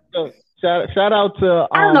Airlines. So, shout out to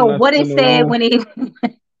I don't know what it said when he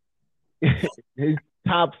his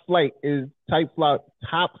top flight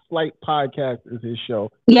podcast is his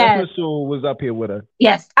show. Yes. Mr. was up here with us.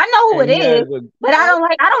 Yes, I know who it is, but I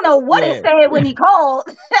don't know what it said when he called.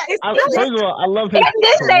 First of all, I love his It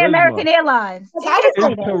did say American Airlines. His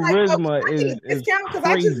charisma is because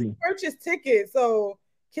I just purchased tickets. So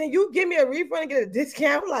can you give me a refund and get a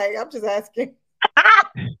discount? Like, I'm just asking.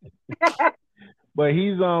 But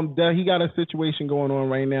he got a situation going on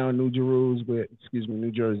right now in New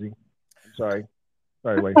Jersey. Sorry,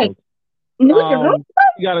 white folks. He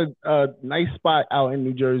got a nice spot out in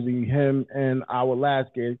New Jersey. Him and our last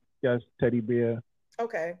guest, Teddy Bear.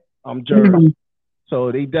 Okay. Jersey.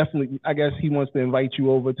 So they definitely, I guess he wants to invite you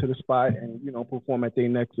over to the spot and perform at their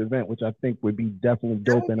next event, which I think would be definitely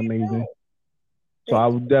dope and amazing. So I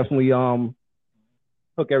would definitely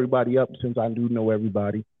hook everybody up since I do know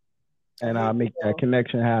everybody, and I'll make that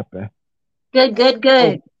connection happen. Good.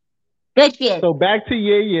 Good shit. So back to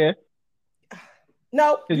Yeah.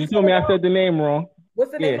 No, because you told me I said the name wrong.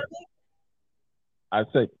 What's the name of it? I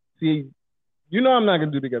said, see, I'm not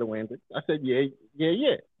gonna do Together Wednesday. I said yeah.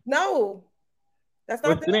 No, that's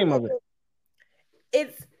not the name of it.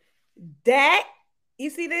 It's that. You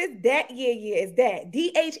see this? That yeah. It's that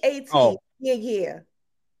DHAT. Oh. Yeah.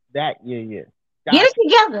 That yeah. Get it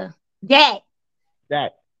together. That yeah.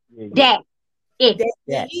 That yeah.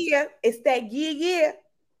 It's that yeah.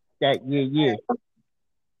 That yeah.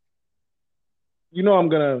 I'm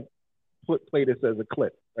gonna play this as a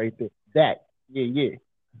clip right there. That yeah.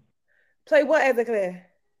 Play what as a clip?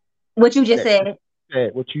 What you just said.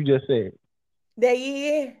 What you just said. That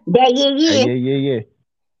yeah. That yeah.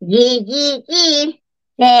 Yeah.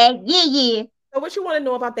 That yeah. So what you want to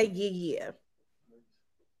know about that yeah?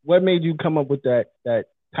 What made you come up with that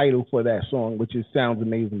title for that song, which sounds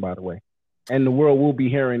amazing, by the way? And the world will be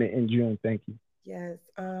hearing it in June. Thank you. Yes.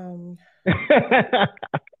 I'm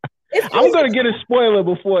gonna get a spoiler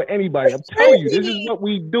before anybody. I'm telling you, this is crazy what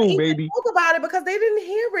we to do, even baby. talk about it because they didn't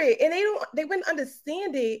hear it and they wouldn't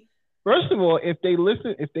understand it. First of all, if they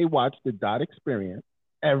watch the Dot Experience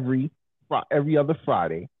every other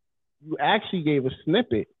Friday, you actually gave a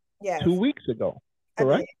snippet Yes, 2 weeks ago, I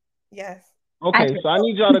correct? did. Yes. Okay, so I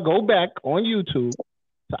need y'all to go back on YouTube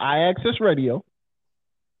to iAccess Radio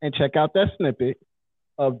and check out that snippet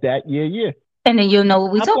of that yeah. And then you'll know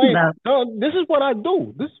what we're talking about. No, this is what I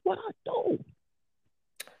do. This is what I do.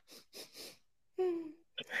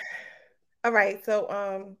 All right,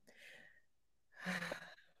 so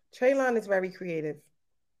Traylon is very creative.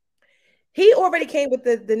 He already came with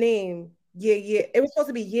the name. Yeah. It was supposed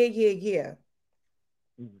to be yeah.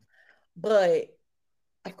 But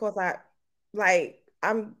of course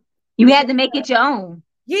You had to make it your own.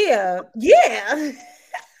 Yeah.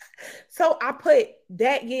 So I put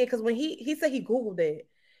that because when he said he Googled it,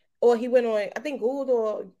 or he went on, I think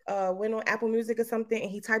Googled or went on Apple Music or something,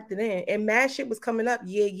 and he typed it in, and mad shit was coming up.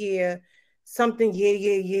 Yeah, something.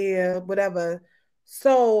 Yeah, whatever.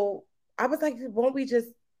 So I was like, won't we just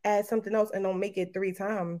add something else and don't make it 3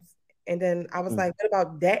 times? And then I was like, what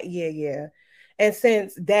about that? Yeah. And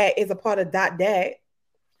since that is a part of that,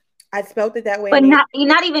 I spelled it that way. But not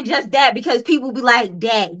even just that, because people be like,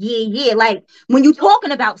 that, yeah. Like when you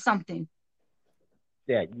talking about something.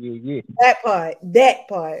 Yeah. That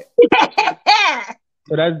part.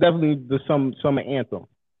 So that's definitely the summer anthem.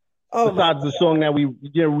 Oh, besides the song that we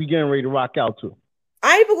getting ready to rock out to.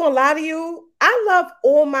 I ain't even gonna lie to you. I love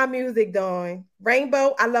all my music, Dawn.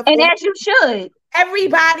 Rainbow, I love. And as you should.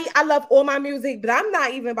 Everybody, I love all my music, but I'm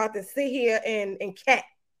not even about to sit here and cat.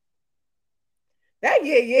 That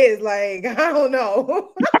yeah is like, I don't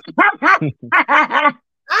know.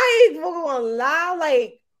 I ain't gonna lie.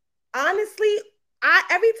 Like, honestly,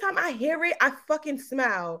 every time I hear it, I fucking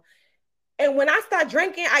smile. And when I start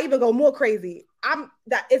drinking, I even go more crazy.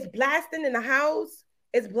 It's blasting in the house,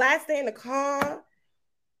 it's blasting in the car.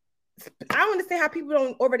 I don't understand how people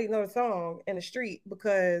don't already know the song in the street,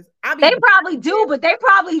 because they probably do, but they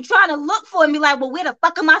probably trying to look for it and be like, well, where the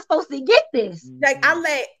fuck am I supposed to get this? Like I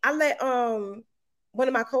let one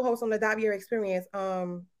of my co-hosts on the Viera Experience,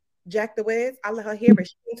 Jack the Wiz, I let her hear it.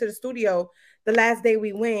 She came to the studio the last day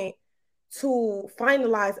we went to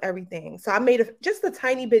finalize everything. So I made just a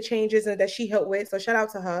tiny bit changes and that she helped with. So shout out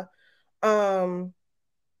to her. And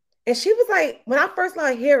she was like, when I first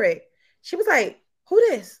let her hear it, she was like, who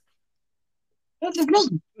this? This is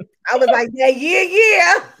me. I was like, yeah.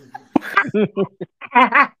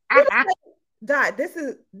 Like, Dot,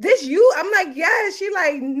 this you? I'm like, yeah. She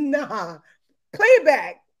like, nah, play it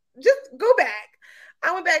back. Just go back.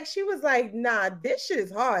 I went back. She was like, nah, this shit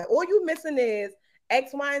is hard. All you missing is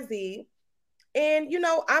X, Y, and Z. And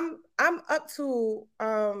I'm up to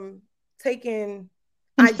taking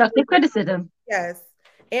constructive criticism. Yes,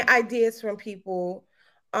 and ideas from people.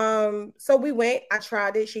 So we went, I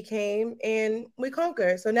tried it, she came, and we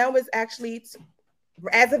conquered. So now it's actually,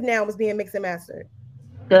 as of now, it's being mixed and mastered.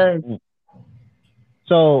 Good.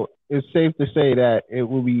 So it's safe to say that it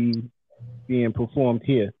will be being performed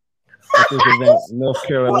here at this event, North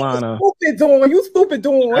Carolina. You stupid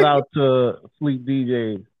doing. Shout out to Fleet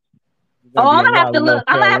DJs. Oh, I'm gonna have to look.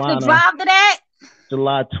 I'm gonna have to drive to that.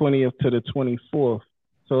 July 20th to the 24th.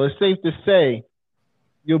 So it's safe to say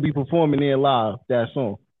you'll be performing there live that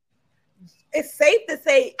song. It's safe to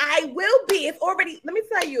say I will be. It's already, let me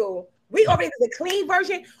tell you, we already did the clean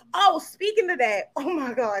version. Oh, speaking of that, oh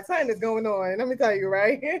my God, something is going on. Let me tell you,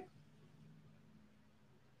 right?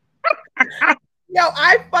 Yo,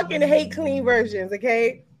 I fucking hate clean versions,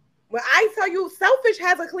 okay? When I tell you Selfish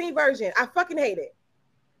has a clean version, I fucking hate it.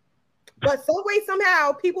 But some way,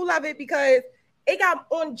 somehow, people love it because it got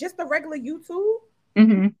on just the regular YouTube.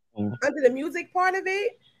 Under the music part of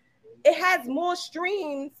it, it has more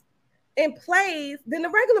streams and plays than the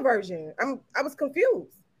regular version. I was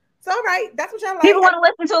confused. So all right, that's what y'all like. People want to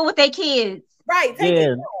listen to it with their kids. Right. Take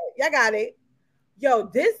it. Y'all got it.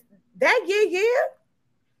 Yo, that yeah.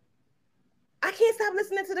 I can't stop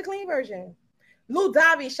listening to the clean version. Lil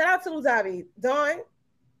Davi, shout out to Lil Davi. Dawn,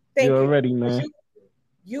 thank you. You're ready, man.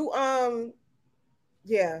 You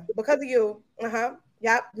yeah, because of you.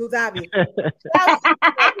 Yep, Lil Davi.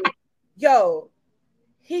 Yo,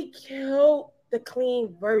 he killed the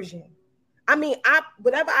clean version. I mean,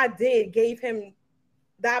 whatever I did gave him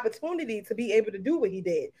the opportunity to be able to do what he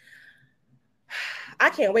did. I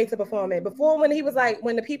can't wait to perform it. Before, when he was like,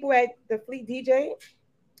 when the people at the Fleet DJ,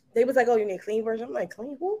 they was like, "Oh, you need a clean version." I'm like,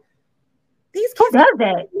 "Clean who? These kids who does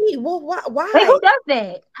that? Well, why? Wait, who does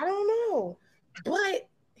that? I don't know." But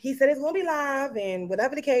he said it's gonna be live, and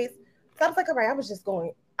whatever the case, So I was like, all right,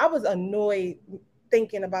 I was annoyed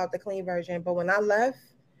thinking about the clean version, but when I left,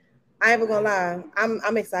 I ain't even gonna lie,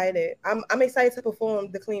 I'm excited. I'm excited to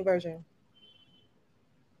perform the clean version.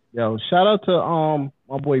 Yo, shout out to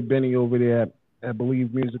my boy Benny over there at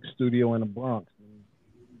Believe Music Studio in the Bronx.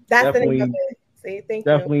 That's the name of it. See, thank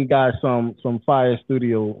you. Definitely got some fire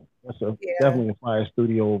studio. Definitely a fire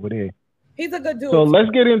studio over there. He's a good dude. So let's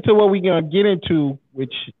get into what we're gonna get into,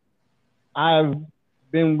 which I've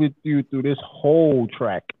been with you through this whole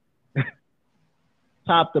track.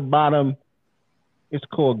 Top to bottom. It's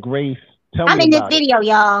called Grace. I'm in this video,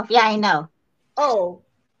 y'all. Yeah, I know. Oh.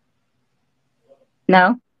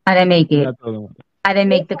 No, I didn't make it. I didn't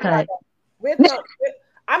make the cut.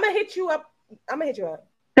 I'm gonna hit you up.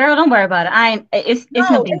 Girl, don't worry about it. It's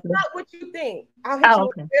no it's not what you think. I'll hit you.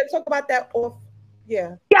 Okay. We'll talk about that off.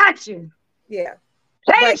 Yeah. Got you. Yeah.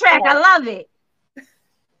 Play the track. I love it.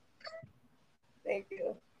 Thank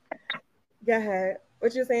you. Go ahead.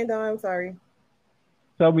 What you saying, Dawn? I'm sorry.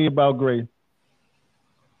 Tell me about Grace.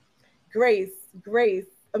 Grace.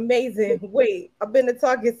 Amazing. Wait, I've been to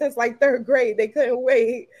Target since like 3rd grade. They couldn't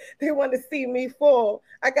wait. They want to see me fall.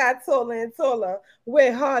 I got taller and taller,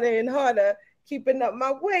 went harder and harder, keeping up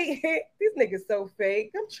my weight. These niggas so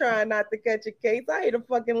fake. I'm trying not to catch a case. I ain't a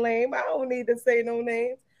fucking lame. I don't need to say no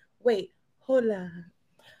names. Wait, hold on.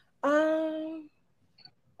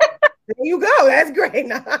 There you go. That's great.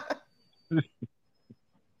 Nah.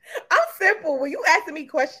 I'm simple. When you asking me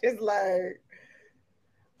questions like,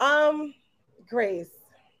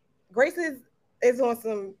 Grace is on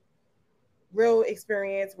some real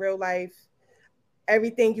experience, real life.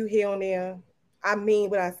 Everything you hear on there, I mean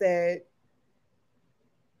what I said.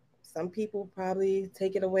 Some people probably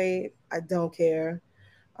take it away. I don't care.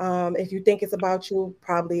 If you think it's about you,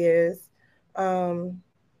 probably is.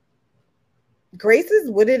 Grace is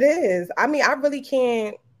what it is. I mean, I really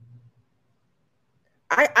can't.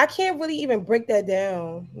 I can't really even break that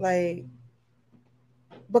down, like,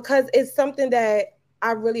 because it's something that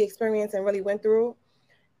I really experienced and really went through.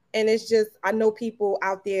 And it's just, I know people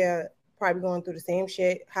out there probably going through the same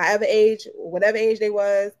shit, whatever age they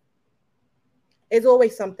was. It's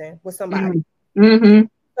always something with somebody. Mm-hmm.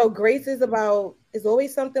 So Grace is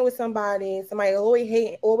always something with somebody. Somebody always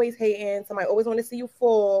hating. Somebody always want to see you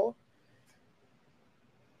fall.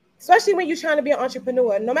 Especially when you're trying to be an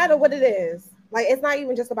entrepreneur, no matter what it is. Like, it's not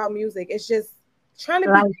even just about music. It's just trying to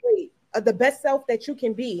be great, the best self that you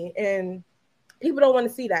can be. And people don't want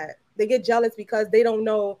to see that. They get jealous because they don't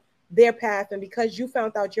know their path. And because you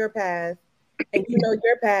found out your path and you know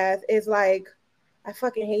your path, is like, I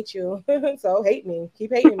fucking hate you. So hate me.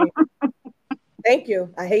 Keep hating me. Thank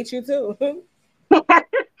you. I hate you too.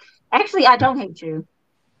 Actually, I don't hate you.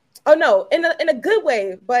 Oh no, in a good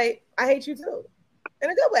way, but I hate you too. In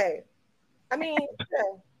a good way. I mean, yeah.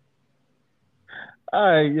 All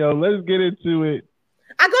right, yo, let's get into it.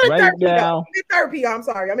 I go to right therapy now. I'm in therapy. I'm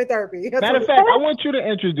sorry. I'm in therapy. Matter of fact, I want you to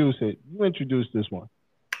introduce it. You introduce this one.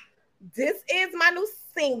 This is my new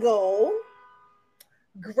single,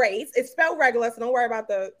 Grace. It's spelled regular, so don't worry about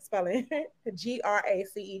the spelling. Grace,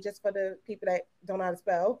 just for the people that don't know how to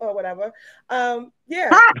spell or whatever. Yeah.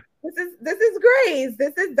 This is Grace.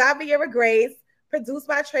 This is Viera Grace, produced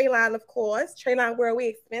by Trayline, of course. Trayline, where we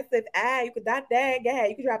expensive. You could dot that. Go ahead,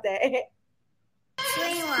 you can drop that.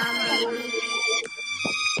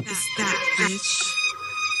 It's that, bitch.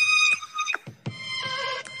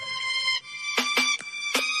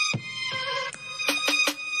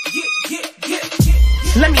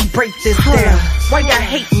 Let me break this down. Why y'all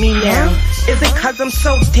hate me now? Is it cause I'm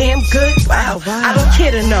so damn good? Wow, I don't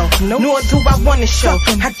care to know, nor do I wanna show.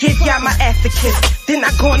 I give y'all my ass a kiss, then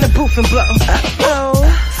I go in the booth and blow.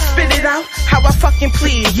 Spit it out, how I fucking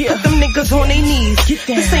please. Put them niggas on their knees.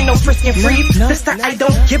 This ain't no frisking freeze. This that I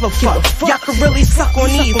don't give a fuck. Y'all can really suck on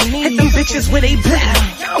these. Hit them bitches with a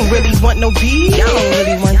black. Y'all don't really want no beef. Y'all don't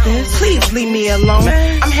really want this. Please leave me alone.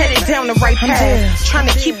 I'm headed down the right path. Trying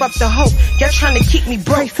to keep up the hope. Y'all trying to keep me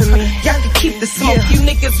broke for me. Y'all can keep the smoke. You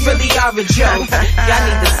niggas really are a joke. Y'all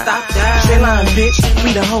need to stop that. Trayline, bitch.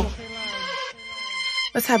 We the hope.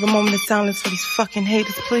 Let's have a moment of silence for these fucking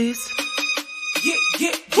haters, please.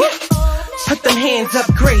 Put them hands up,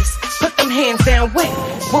 Grace. Put them hands down, wait.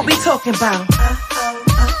 What we talking about?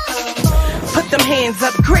 Put them hands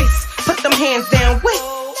up, Grace. Put them hands down, wait.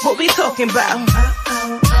 What we talking about?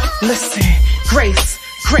 Listen, Grace,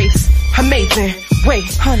 amazing. Wait,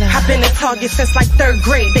 I've been a target since like 3rd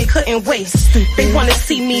grade. They couldn't wait. They wanna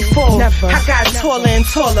see me fall. I got taller and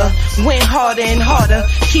taller, went harder and harder,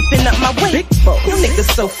 keeping up my weight. You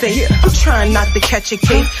niggas so fake. I'm trying not to catch a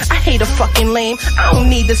case. I hate a fucking lame. I don't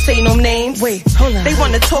need to say no names. Wait, they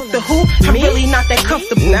wanna talk to who? I'm really not that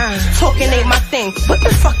comfortable. Talking ain't my thing. What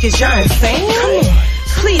the fuck is y'all insane? Come on.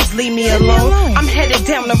 Please leave me alone. I'm headed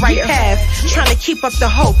down the right path, trying to keep up the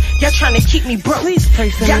hope. Y'all trying to keep me broke. Please pray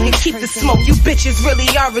for y'all me. Can keep the smoke. You bitches really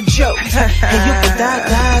are a joke. And you can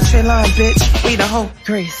die, Traylon, bitch. We the hope.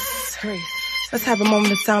 Grace. Let's have a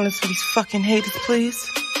moment of silence for these fucking haters, please.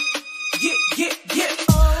 Yeah.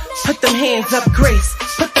 Put them hands up, Grace.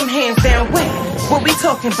 Put them hands down. Wait, what we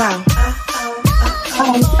talking about?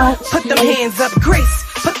 Put them hands up, Grace.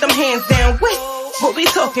 Put them hands down. Wait, what we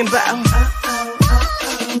talking about?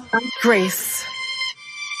 Grace.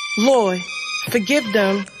 Lord, forgive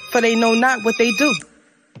them, for they know not what they do.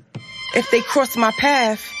 If they cross my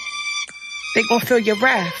path, they gon' feel your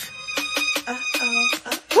wrath.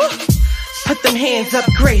 Woo. Put them hands up,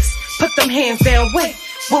 Grace. Put them hands down. Wait,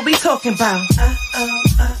 what we talking about?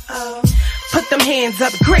 Put them hands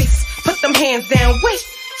up, Grace. Put them hands down. Wait,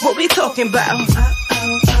 what we talking about?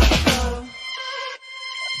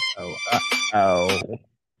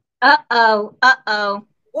 Uh-oh.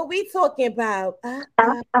 What we talking about?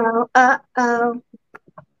 Uh-oh.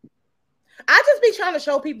 I just be trying to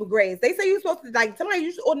show people grace. They say you're supposed to, like, somebody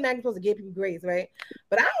you automatically supposed to give people grace, right?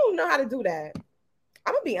 But I don't know how to do that.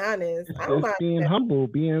 I'm gonna be honest. I don't Just being humble,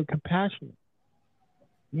 being compassionate.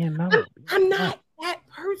 I'm not that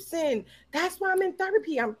person. That's why I'm in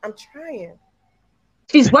therapy. I'm trying.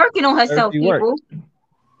 She's working on herself, people.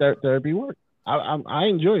 Therapy work. I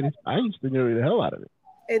enjoyed it. I used to enjoy the hell out of it.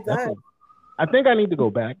 It does. Definitely. I think I need to go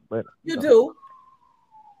back, but you do.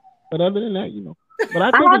 But other than that,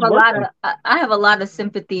 But I have a lot of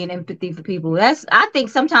sympathy and empathy for people. I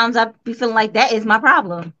think sometimes I be feeling like that is my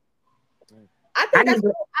problem. I think I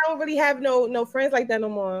don't really have no friends like that no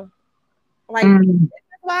more. Like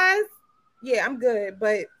wise, yeah, I'm good.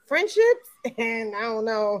 But friendships, and I don't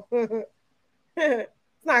know. It's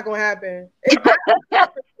not gonna happen. I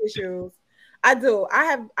have issues. I do.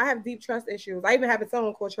 I have deep trust issues. I even have a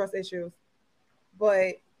song called Trust Issues.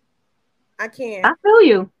 But I can't. I feel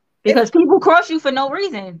you. Because people cross you for no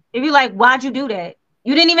reason. If you're like, why'd you do that?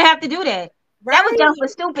 You didn't even have to do that. Right? That was done for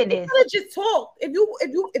stupidness. You just talk. If you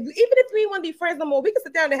even if we want to be friends no more, we can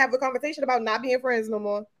sit down and have a conversation about not being friends no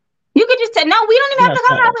more. You can just tell. No, we don't even have to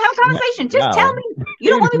have a conversation. Just tell me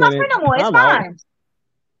you don't want to be my friend no more. It's fine.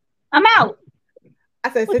 I'm out.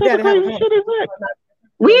 I said sit down and have a conversation.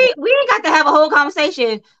 We ain't got to have a whole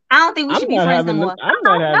conversation. I don't think we should be friends no more.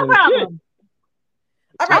 No problem.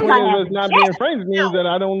 All right, not being friends means that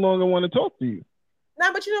I no longer want to talk to you.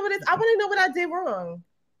 Nah, but you know what it is? I want to know what I did wrong,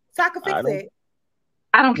 so I can fix it.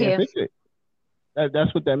 I don't care. Fix it.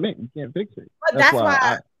 That's what that meant. You can't fix it. But that's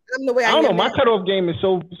why I'm the way I don't know. My cutoff game is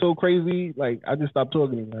so crazy. Like I just stopped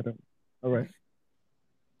talking to you. All right.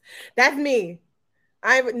 That's me.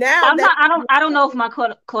 I don't know if my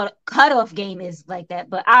cutoff game is like that,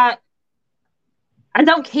 but I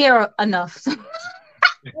don't care enough.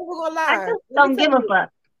 We're gonna lie. I just don't give a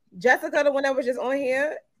fuck. Jessica, the one that was just on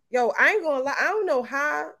here, yo, I ain't gonna lie. I don't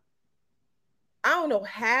know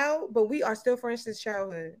how, but we are still friends since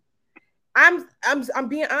childhood. I'm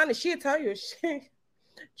being honest. She'll tell you.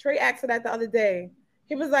 Trey asked her that the other day.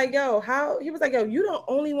 He was like, yo, you the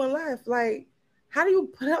only one left. Like, how do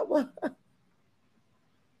you put up with her?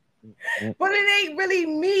 But it ain't really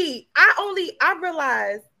me. I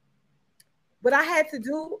realized what I had to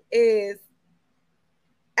do is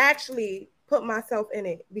actually put myself in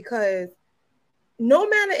it, because no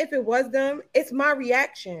matter if it was them, it's my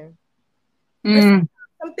reaction. Some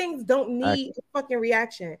things don't need a fucking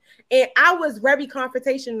reaction. And I was very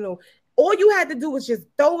confrontational. All you had to do was just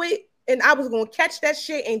throw it, and I was going to catch that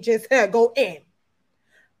shit and just go in.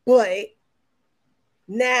 But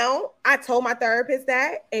now I told my therapist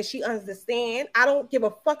that, and she understands. I don't give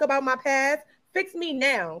a fuck about my past. Fix me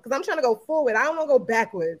now, because I'm trying to go forward. I don't want to go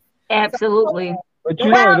backwards. Absolutely. But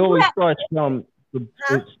it always starts from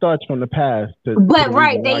the past. But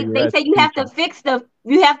right, they say you have to fix the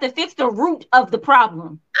root of the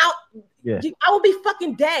problem. I will be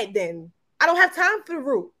fucking dead then. I don't have time for the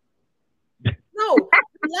root. No,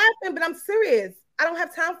 I'm laughing, but I'm serious. I don't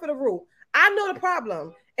have time for the root. I know the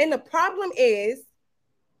problem, and the problem is.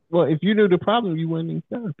 Well, if you knew the problem, you wouldn't need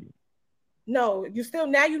therapy. No,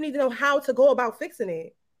 you need to know how to go about fixing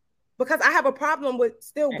it, because I have a problem with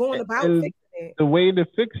still going about fixing it. The way to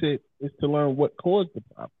fix it is to learn what caused the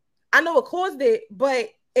problem. I know what caused it, but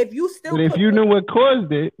if you still, if you knew what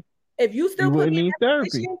caused it, If you still You put wouldn't me in need that therapy.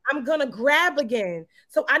 position, I'm gonna grab again.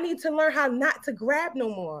 So I need to learn how not to grab no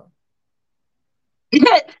more. You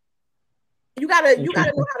gotta know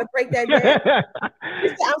how to break that down. She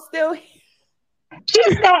said, I'm still here. She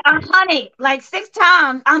said 100 like 6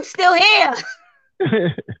 times. I'm still here.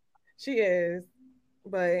 She is.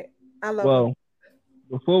 But I love her. Well,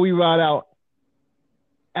 before we ride out,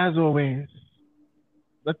 as always,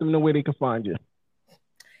 let them know where they can find you.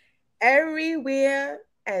 Everywhere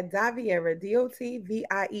at Viera,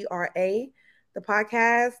 DOTVIERA. The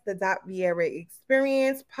podcast, the Viera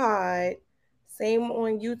Experience Pod. Same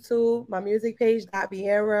on YouTube. My music page,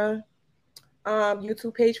 Viera.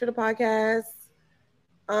 YouTube page for the podcast.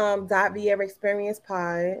 Viera Experience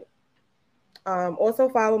Pod. Also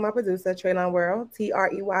follow my producer, Treylon World,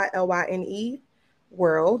 TREYLYNE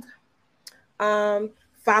World.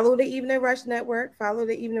 Follow the Evening Rush Network. Follow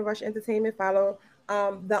the Evening Rush Entertainment. Follow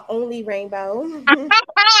the Only Rainbow. I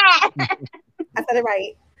said it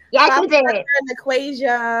right. Yes, Follow you did.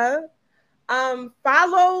 Equasia.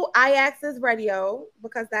 Follow iAccess Radio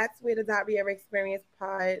because that's where the Viera Experience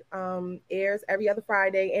Pod airs every other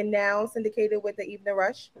Friday and now syndicated with the Evening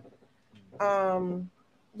Rush.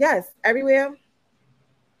 Yes, everywhere.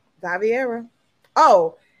 Viera.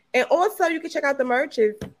 Oh, and also you can check out the merch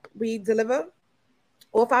if we deliver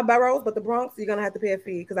all 5 boroughs, but the Bronx you're gonna have to pay a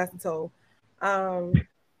fee because that's the toll. Yeah,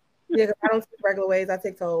 because I don't take regular ways, I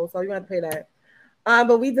take tolls, so you have to pay that.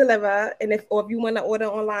 But we deliver, and if you want to order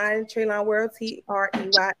online, Treylon World,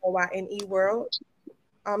 TREYLYNE World.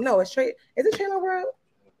 No, it's Trey. Is it Treylon World?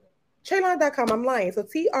 Treylon.com. I'm lying. So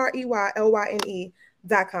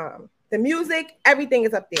TREYLYNE.com. The music, everything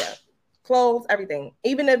is up there. Clothes, everything,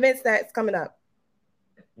 even the events that's coming up.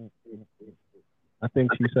 I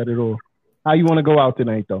think she said it all. How you want to go out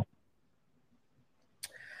tonight, though?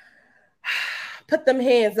 Put them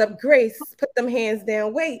hands up, Grace. Put them hands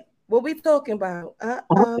down. Wait, what we talking about?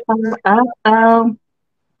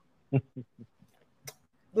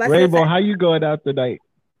 Rainbow, how you going out tonight?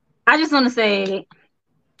 I just want to say,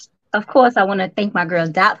 of course, I want to thank my girl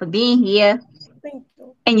Dot for being here. Thank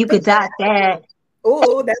you. And you could dot that.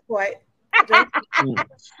 Oh, that's what.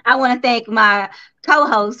 I want to thank my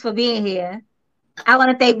co-host for being here. I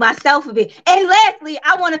want to thank myself for being. And lastly,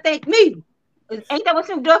 I want to thank me. Ain't that what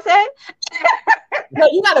Snoop Dogg said? No,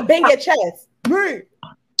 you gotta bang your chest.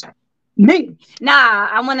 Me. Nah,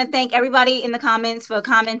 I want to thank everybody in the comments for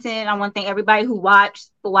commenting. I want to thank everybody who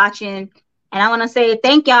watched for watching. And I want to say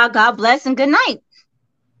thank y'all. God bless and good night.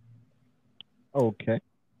 Okay.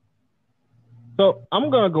 So I'm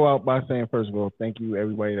gonna go out by saying, first of all, thank you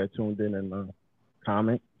everybody that tuned in and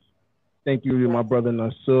comments. Thank you to my brother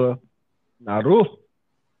Nasur Naru.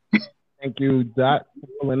 Thank you, Dot, for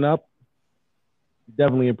pulling up.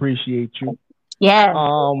 Definitely appreciate you. Yeah.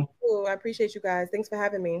 I appreciate you guys. Thanks for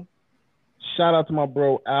having me. Shout out to my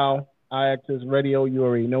bro Al, iAccess Radio. You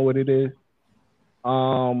already know what it is.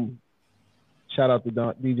 Shout out to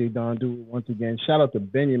DJ Don Dude once again. Shout out to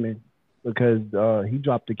Benjamin because he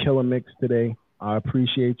dropped the killer mix today. I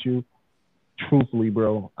appreciate you. Truthfully,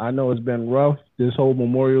 bro. I know it's been rough. This whole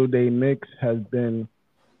Memorial Day mix has been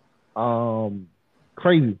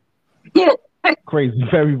crazy. Yeah. Crazy.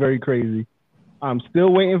 Very, very crazy. I'm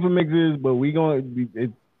still waiting for mixes, but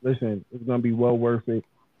listen, it's gonna be well worth it.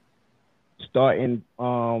 Starting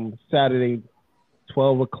Saturday,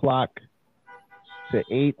 12 o'clock to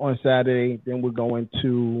 8 on Saturday. Then we're going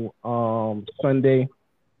to Sunday,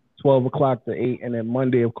 12 o'clock to 8, and then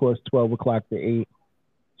Monday, of course, 12 o'clock to 8.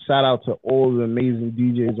 Shout out to all the amazing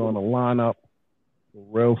DJs on the lineup.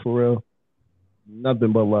 For real.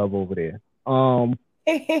 Nothing but love over there. And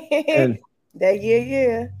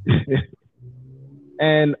yeah.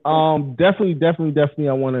 And definitely,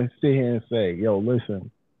 I want to sit here and say, yo, listen.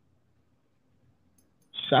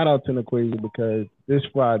 Shout out to Equasia because this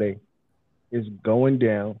Friday is going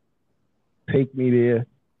down. Take Me There,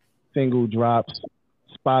 single drops,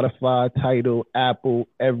 Spotify, Tidal, Apple,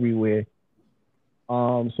 everywhere.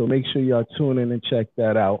 So make sure y'all tune in and check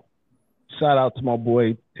that out. Shout out to my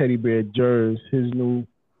boy Teddy Bear Jers. His new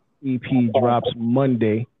EP drops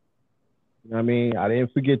Monday. You know what I mean? I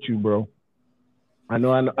didn't forget you, bro. I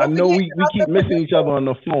know we keep missing each other on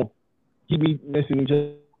the phone. Keep missing each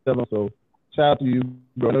other. So shout out to you,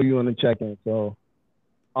 bro. I know you on the check-in. So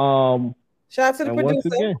shout out to the producer. Once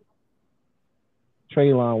again,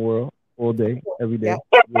 Treylon World all day, every day.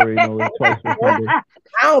 You already know it twice a Sunday. I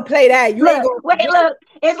don't play that. You ain't gonna look.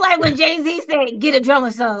 It's like when Jay-Z said, "Get a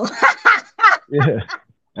drummer song." Yeah,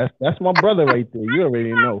 that's my brother right there. You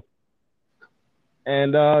already know.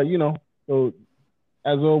 And so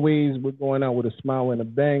as always, we're going out with a smile and a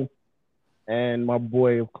bang. And my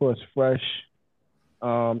boy, of course, Fresh.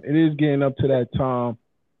 It is getting up to that time.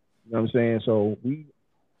 You know what I'm saying? So we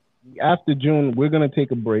after June, we're gonna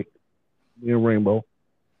take a break. Me and Rainbow.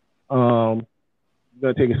 We're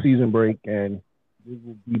gonna take a season break, and we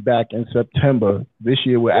will be back in September. This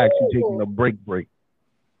year, we're actually taking a break.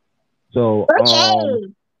 So,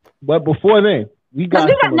 but before then, we got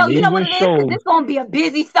some amazing you know what it shows. is? It's gonna be a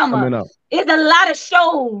busy summer. Coming up. It's a lot of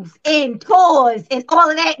shows and tours and all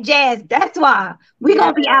of that jazz. That's why we're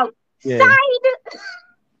gonna be outside.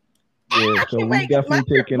 Yeah, so we definitely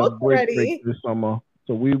taking a break this summer.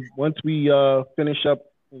 So once we finish up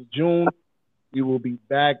in June, we will be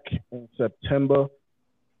back in September.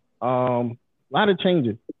 A lot of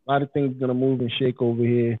changes, a lot of things gonna move and shake over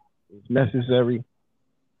here. It's necessary.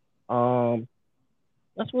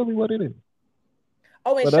 That's really what it is.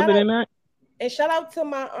 Oh, and but other than that, and shout out to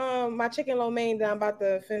my my chicken lo mein that I'm about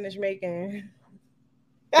to finish making.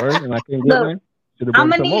 Word, and I can't get one. I'm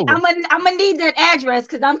gonna need that address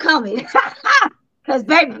because I'm coming. Cause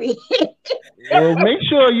baby. Well, make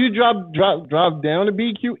sure you drop down to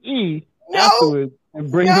BQE afterwards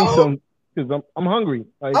and bring me some because I'm hungry.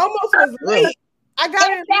 Like, almost was late. I got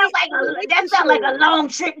that sounds like a long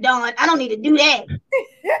trip, Dawn. I don't need to do that.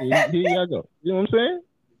 Here y'all go. You know what I'm saying?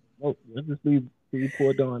 Oh, let's just leave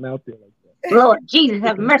poor Dawn out there like that. Lord Jesus,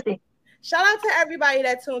 have mercy. Shout out to everybody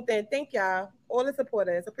that tuned in. Thank y'all. All the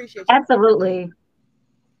supporters. Appreciate you. Absolutely.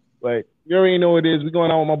 But you already know what it is. We're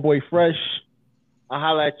going on with my boy Fresh. I'll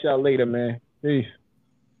holler at y'all later, man. Peace.